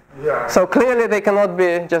 Yeah. So clearly they cannot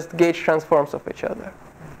be just gauge transforms of each other.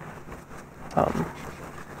 Good.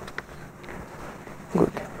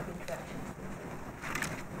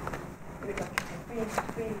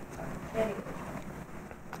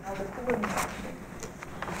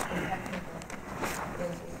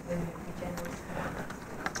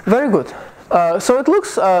 Very good. So it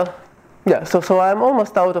looks, yeah, so I'm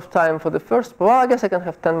almost out of time for the first, well, I guess I can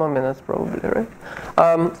have 10 more minutes probably, right?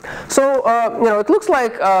 It looks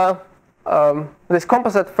like this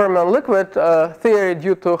composite fermion liquid theory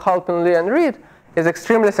due to Halpin, Lee, and Reed is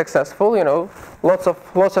extremely successful. Lots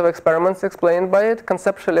of experiments explained by it,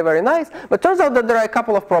 conceptually very nice. But turns out that there are a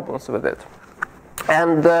couple of problems with it,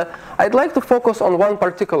 and I'd like to focus on one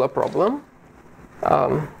particular problem.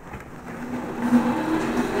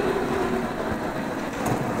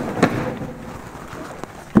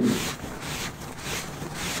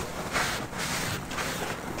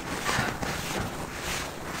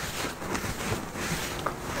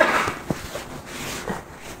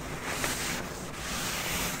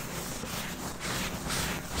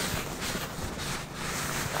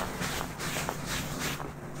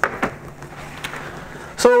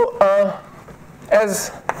 So,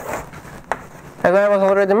 as I was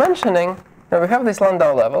already mentioning, we have these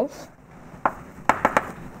Landau levels.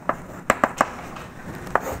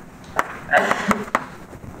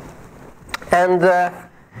 And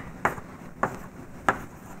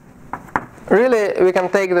really, we can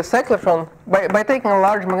take the cyclotron, by taking a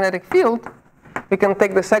large magnetic field, we can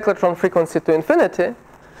take the cyclotron frequency to infinity.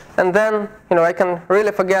 And then, I can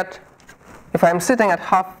really forget, if I'm sitting at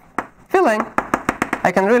half filling,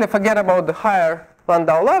 I can really forget about the higher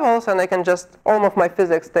Landau levels, and I can just, all of my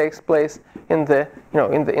physics takes place in the,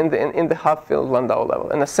 in the half-filled Landau level,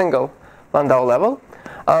 in a single Landau level.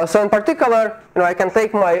 So in particular, I can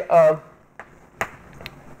take my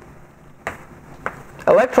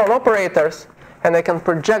electron operators, and I can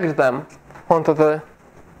project them onto the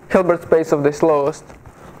Hilbert space of this lowest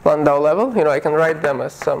Landau level. I can write them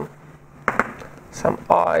as some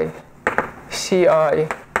I, Ci,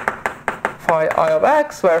 phi I of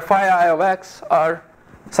x, where phi I of x are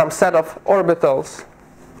some set of orbitals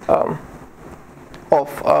of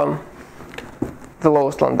the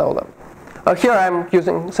lowest Landau level. Here I'm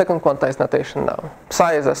using second quantized notation now.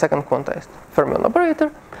 Psi is a second quantized fermion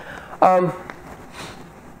operator.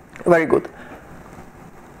 Very good.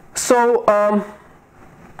 So,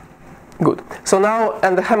 good. So now,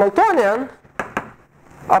 and the Hamiltonian,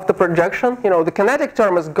 after projection, the kinetic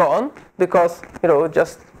term is gone because,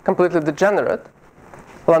 just completely degenerate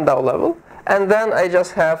Landau level. And then I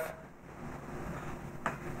just have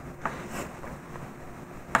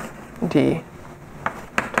d2x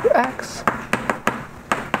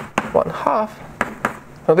 1/2.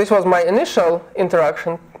 So this was my initial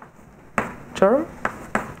interaction term.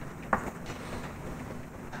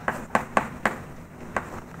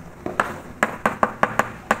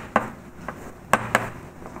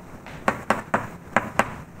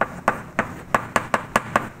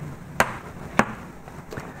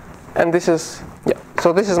 And this is, yeah,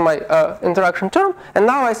 so this is my interaction term. And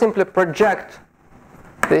now I simply project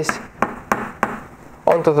this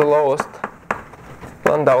onto the lowest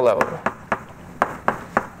Landau level.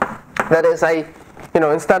 That is,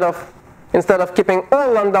 instead of keeping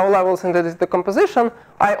all Landau levels into this decomposition,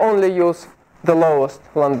 I only use the lowest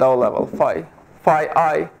Landau level, phi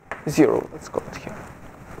I 0, let's call it here.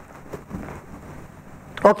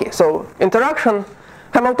 Okay, so interaction,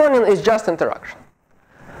 Hamiltonian is just interaction.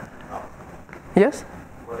 Yes?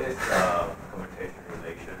 What is the commutation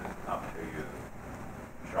relation after you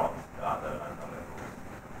short the other Landau levels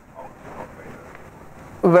of the operator?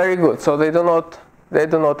 Very good. So they do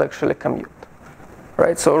not actually commute,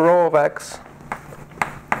 right? So rho of x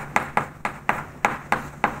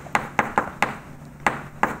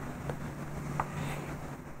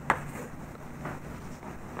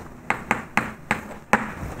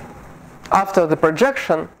after the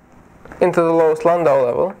projection into the lowest Landau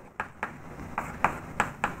level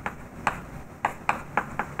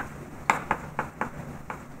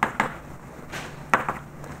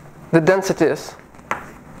the densities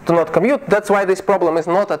do not commute. That's why this problem is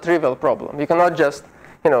not a trivial problem. You cannot just,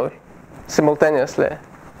 simultaneously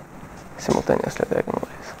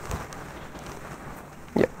diagonalize.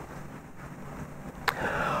 Yeah.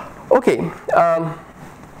 Okay.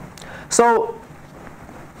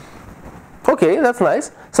 Okay, that's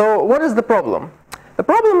nice. So what is the problem? The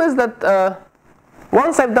problem is that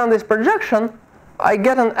once I've done this projection, I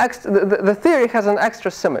get an extra. The theory has an extra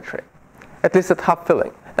symmetry, at least at half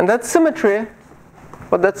filling. And that symmetry,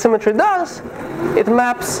 what that symmetry does, it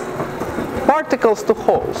maps particles to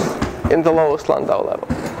holes in the lowest Landau level.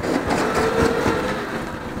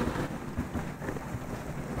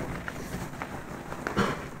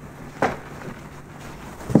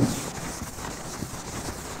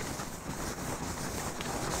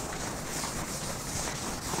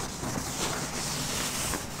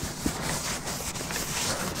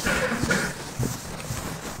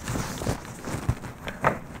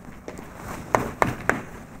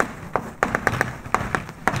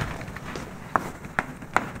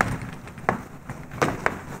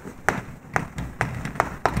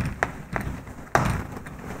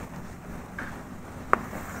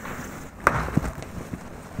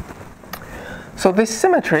 So this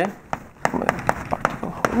symmetry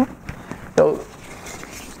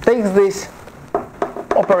takes this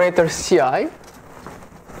operator Ci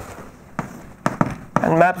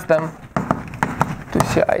and maps them to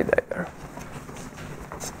Ci dagger.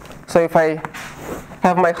 So if I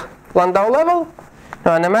have my Landau level,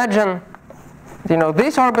 and imagine,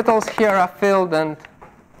 these orbitals here are filled, and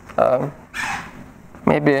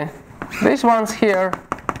maybe these ones here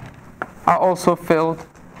are also filled.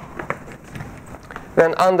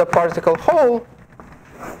 Then on the particle hole,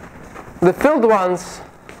 the filled ones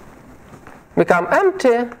become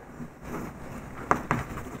empty,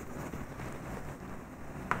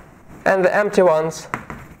 and the empty ones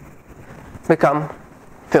become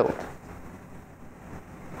filled.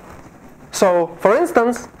 So, for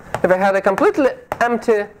instance, if I had a completely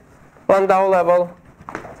empty Landau level,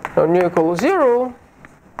 nu equals 0,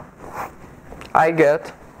 I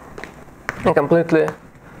get a completely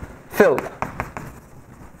filled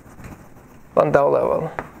Landau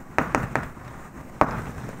level,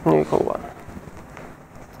 nu equal 1.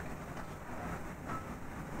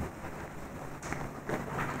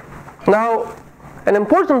 Now, an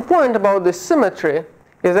important point about this symmetry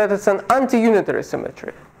is that it's an anti-unitary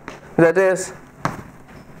symmetry. That is,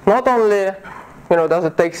 not only does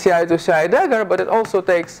it take Ci to Ci dagger, but it also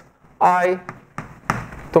takes I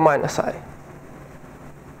to minus I.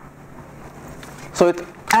 So it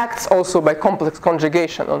acts also by complex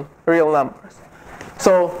conjugation on real numbers.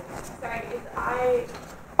 So sorry, is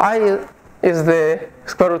I is the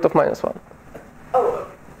square root of minus 1. Oh.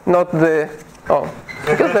 Not the,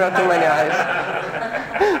 because there are too many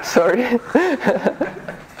I's. Sorry.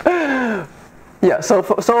 Yeah, so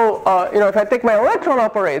if I take my electron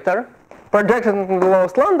operator, project it into the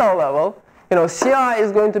lowest Landau level, Ci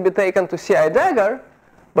is going to be taken to Ci dagger,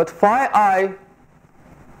 but phi I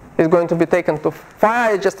is going to be taken to, phi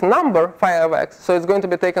I is just a number, phi I of x, so it's going to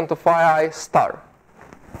be taken to phi I star.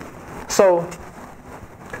 So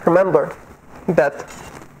remember that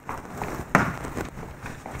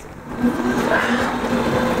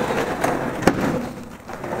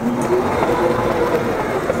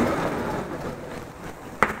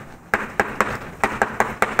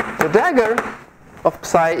the dagger of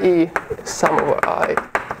psi e is sum over I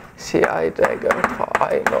Ci dagger phi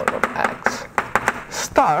I non of x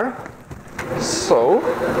star. So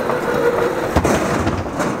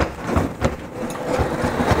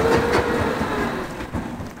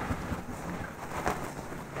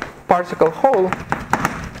particle hole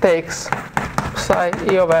takes psi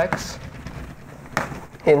e of x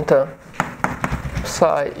into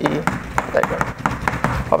psi e dagger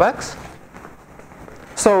of x.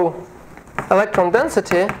 So electron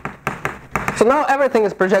density, so now everything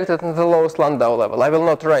is projected into the lowest Landau level. I will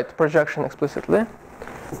not write projection explicitly.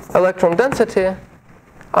 Electron density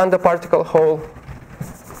on the particle hole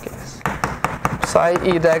is psi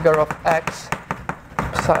e dagger of x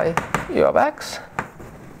psi e of x.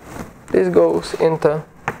 This goes into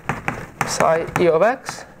psi e of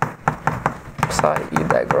x psi e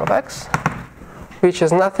dagger of x, which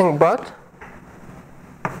is nothing but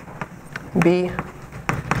b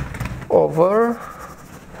over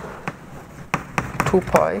 2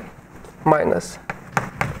 pi minus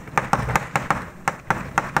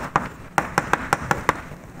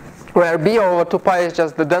where b over 2 pi is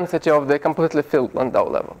just the density of the completely filled Landau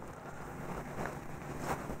level.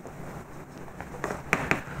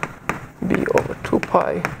 B over 2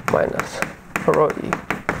 pi minus rho e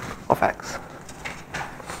of x.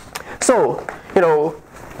 So,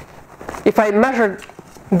 if I measure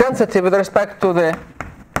density with respect to the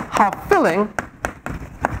half filling,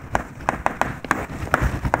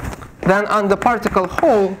 then on the particle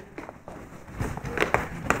hole,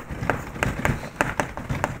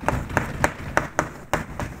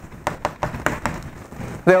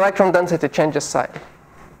 the electron density changes sign.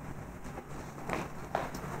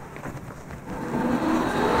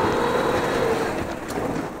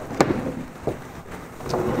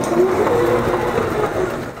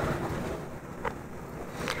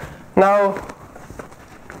 Now,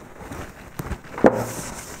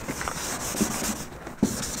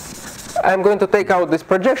 I'm going to take out these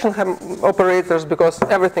projection operators because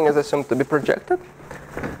everything is assumed to be projected.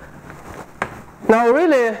 Now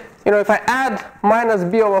really, if I add minus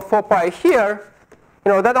b over 4 pi here,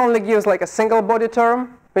 that only gives like a single body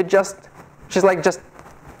term with just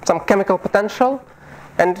some chemical potential.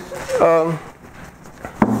 And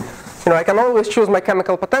I can always choose my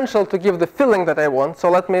chemical potential to give the filling that I want. So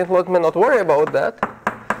let me not worry about that.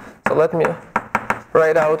 So let me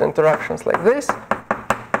write out interactions like this.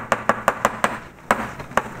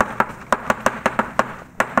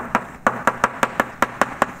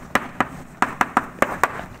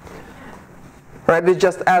 right? It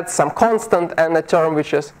just adds some constant and a term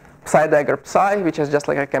which is psi dagger psi, which is just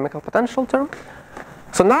like a chemical potential term.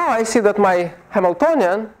 So now I see that my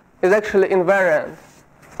Hamiltonian is actually invariant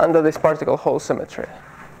under this particle hole symmetry.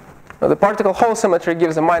 Now the particle hole symmetry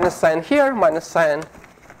gives a minus sign here, minus sign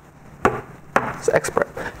X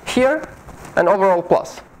prime here, and overall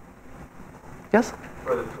plus. Yes?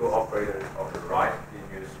 For the two operators of the right,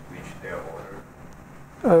 you switch their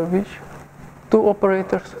order. Which two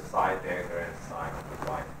operators? The psi dagger and psi on the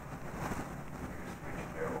right. You switch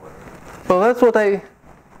their order. Well,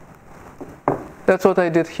 that's what I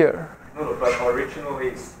did here. No, but originally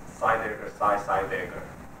it's psi dagger, psi dagger.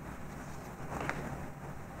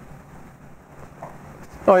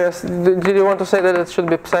 Oh yes, did you want to say that it should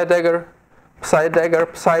be psi dagger, psi,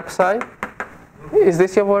 psi? Is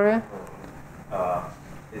this your worry?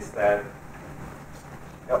 Is that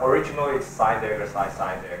originally it's psi dagger, psi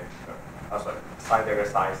dagger. Oh, sorry, psi dagger,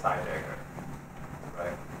 psi dagger.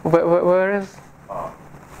 Right? Where is?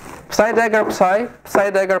 Psi dagger, psi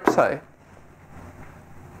dagger, psi.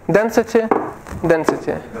 Density.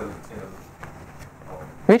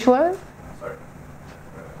 Which line? Sorry.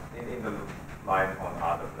 In the line on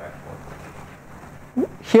other black holes.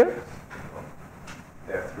 Here?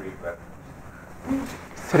 There are 3 black holes.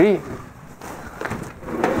 3.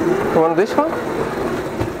 You want this one? Okay.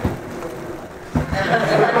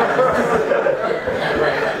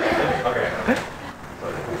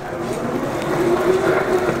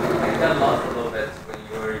 I got lost a little bit when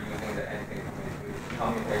you were using the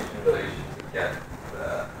anti-commutation relation to get the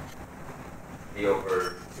d over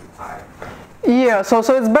 2 pi. Yeah, so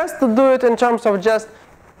it's best to do it in terms of just,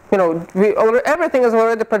 everything is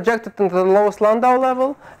already projected into the lowest Landau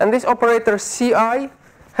level, and this operator Ci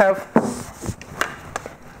have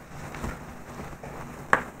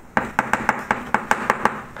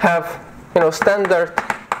standard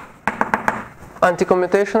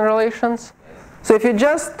anti-commutation relations. So if you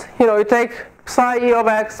just, you take psi e of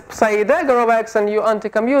x, psi e dagger of x, and you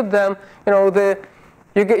anti-commute them, you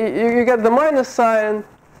get the minus sign,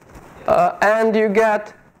 and you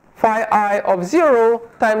get phi I of 0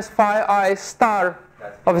 times phi I star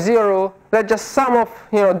of 0. That's just sum of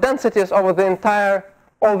densities over the entire,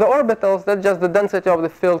 all the orbitals. That's just the density of the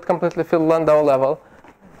field, completely filled Landau level.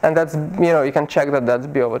 And that's, you can check that that's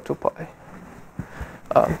b over 2 pi.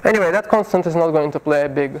 Anyway, that constant is not going to play a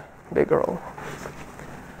big role.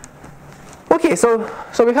 Okay, so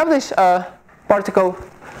we have this particle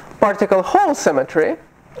hole symmetry.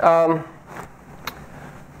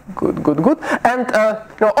 Good. And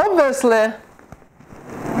obviously,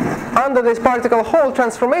 under this particle hole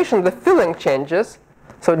transformation, the filling changes.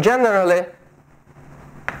 So generally,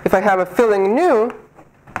 if I have a filling nu,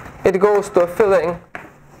 it goes to a filling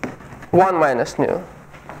 1 minus nu.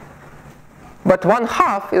 But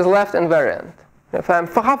 1/2 is left invariant. If I'm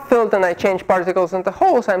half filled and I change particles into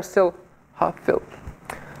holes, I'm still half filled.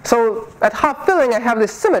 So at half filling, I have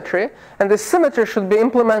this symmetry, and this symmetry should be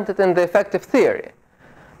implemented in the effective theory.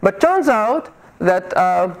 But turns out that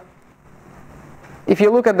if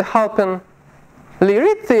you look at the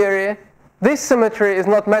Halpin-Lee-Reed theory, this symmetry is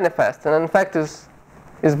not manifest, and in fact is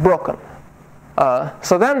broken.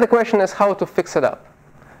 So then the question is how to fix it up.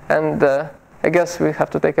 And I guess we have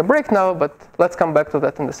to take a break now, but let's come back to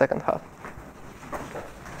that in the second half.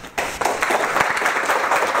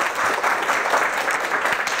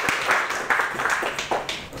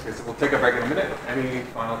 Okay, so we'll take a break in a minute. Any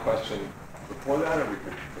final question before that, or we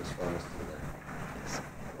could postpone this to the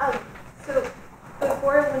break? So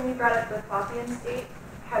before, when you brought up the Foppian state,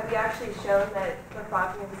 have you actually shown that the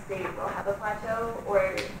Foppian state will have a plateau, or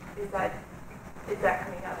is that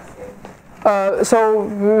coming up soon? So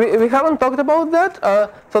we haven't talked about that.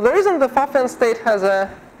 So the reason the Foppian state has a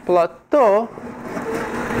plateau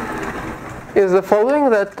is the following,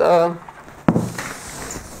 that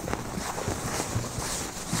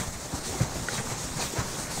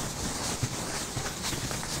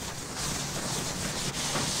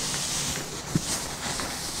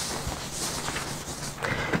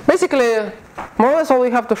basically, more or less all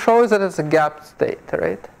you have to show is that it's a gapped state,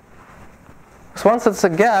 right? So once it's a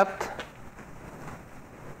gapped,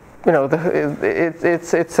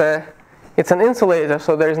 it's an insulator,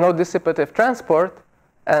 so there is no dissipative transport,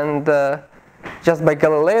 and just by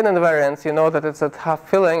Galilean invariance, you know that it's at half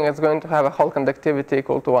filling, it's going to have a Hall conductivity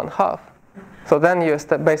equal to 1/2. So then you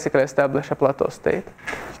basically establish a plateau state.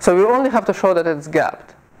 So you only have to show that it's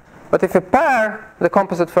gapped. But if you pair the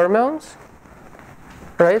composite fermions,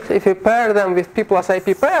 right? If you pair them with P plus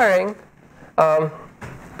IP pairing,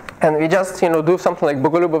 and we just do something like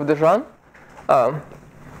Bogolubov-Dejean,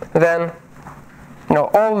 then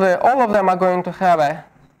all of them are going to have a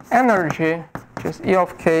energy which is E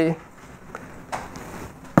of k,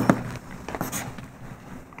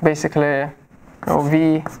 basically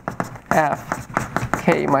V f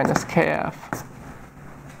k minus kf.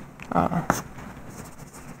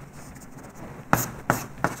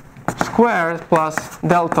 Squared plus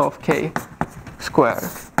delta of k squared.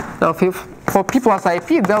 Now, for p plus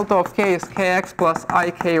ip, delta of k is kx plus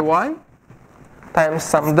iky times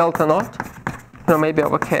some delta naught, maybe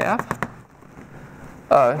over kf,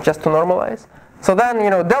 just to normalize. So then,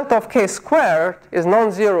 delta of k squared is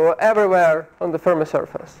non-zero everywhere on the Fermi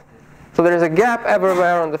surface. So there is a gap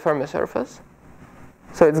everywhere on the Fermi surface.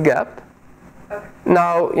 So it's gapped.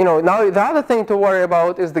 Now, now the other thing to worry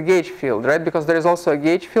about is the gauge field, right? Because there is also a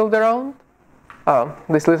gauge field around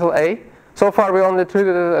this little a. So far, we only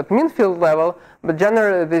treated it at mean field level, but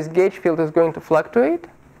generally, this gauge field is going to fluctuate.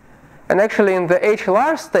 And actually, in the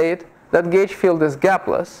HLR state, that gauge field is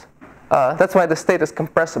gapless. That's why the state is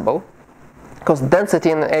compressible, because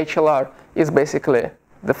density in HLR is basically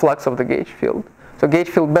the flux of the gauge field. So gauge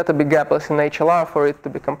field better be gapless in HLR for it to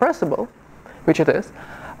be compressible, which it is.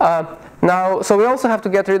 Now, so we also have to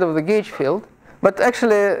get rid of the gauge field, but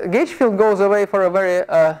actually, gauge field goes away for a very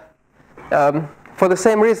for the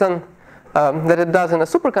same reason that it does in a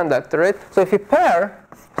superconductor, right? So if you pair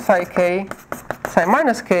psi k, psi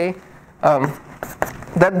minus k,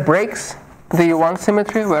 that breaks the U1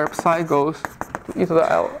 symmetry where psi goes to e to the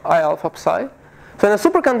I alpha psi. So in a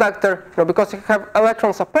superconductor, because you have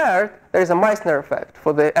electrons are paired, there is a Meissner effect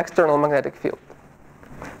for the external magnetic field.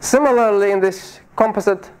 Similarly, in this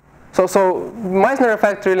composite, so Meissner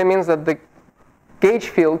effect really means that the gauge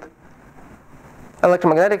field,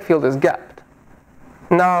 electromagnetic field, is gapped.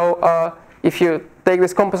 Now, if you take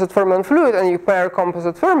this composite fermion fluid and you pair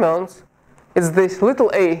composite fermions, it's this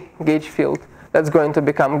little a gauge field that's going to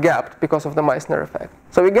become gapped because of the Meissner effect.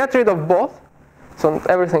 So we get rid of both, so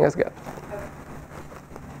everything is gapped.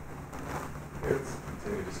 Let's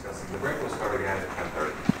continue discussing. The break will start again at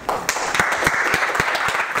 10:30.